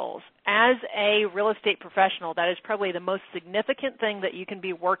skills. As a real estate professional, that is probably the most significant thing that you can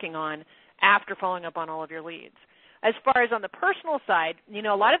be working on after following up on all of your leads. As far as on the personal side,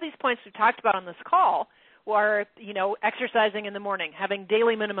 a lot of these points we talked about on this call were, exercising in the morning, having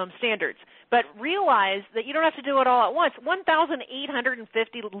daily minimum standards. But realize that you don't have to do it all at once.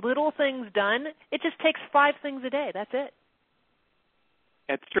 1,850 little things done, it just takes 5 things a day. That's it.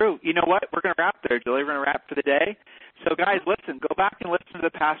 It's true. You know what? We're going to wrap there, Julie. We're going to wrap for the day. So, guys, listen. Go back and listen to the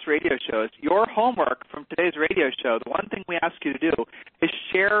past radio shows. Your homework from today's radio show, the one thing we ask you to do is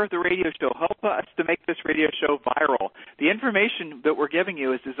share the radio show. Help us to make this radio show viral. The information that we're giving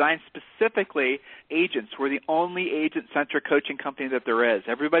you is designed specifically agents. We're the only agent-centric coaching company that there is.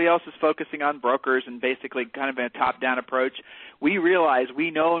 Everybody else is focusing on brokers and basically kind of in a top-down approach. We realize, we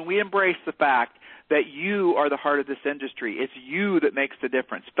know, and we embrace the fact that you are the heart of this industry. It's you that makes the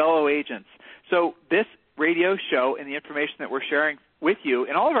difference, fellow agents. So this radio show and the information that we're sharing with you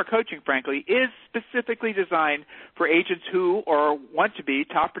and all of our coaching, frankly, is specifically designed for agents who or want to be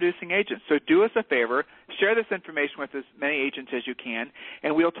top-producing agents. So do us a favor, share this information with as many agents as you can,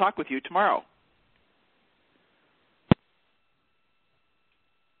 and we'll talk with you tomorrow.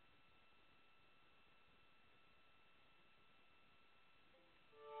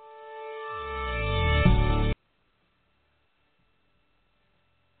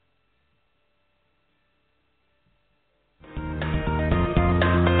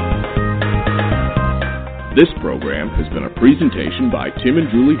 This program has been a presentation by Tim and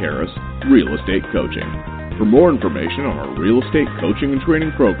Julie Harris, Real Estate Coaching. For more information on our real estate coaching and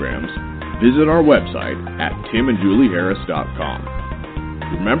training programs, visit our website at timandjulieharris.com.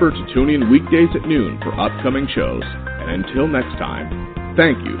 Remember to tune in weekdays at noon for upcoming shows, and until next time,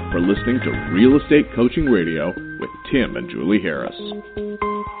 thank you for listening to Real Estate Coaching Radio with Tim and Julie Harris.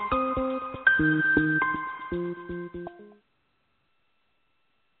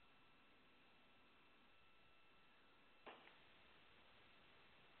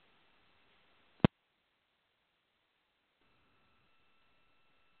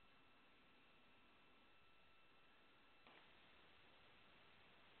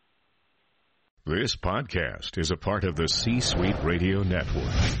 This podcast is a part of the C-Suite Radio Network.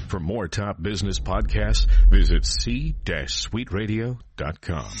 For more top business podcasts, visit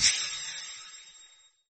c-suiteradio.com.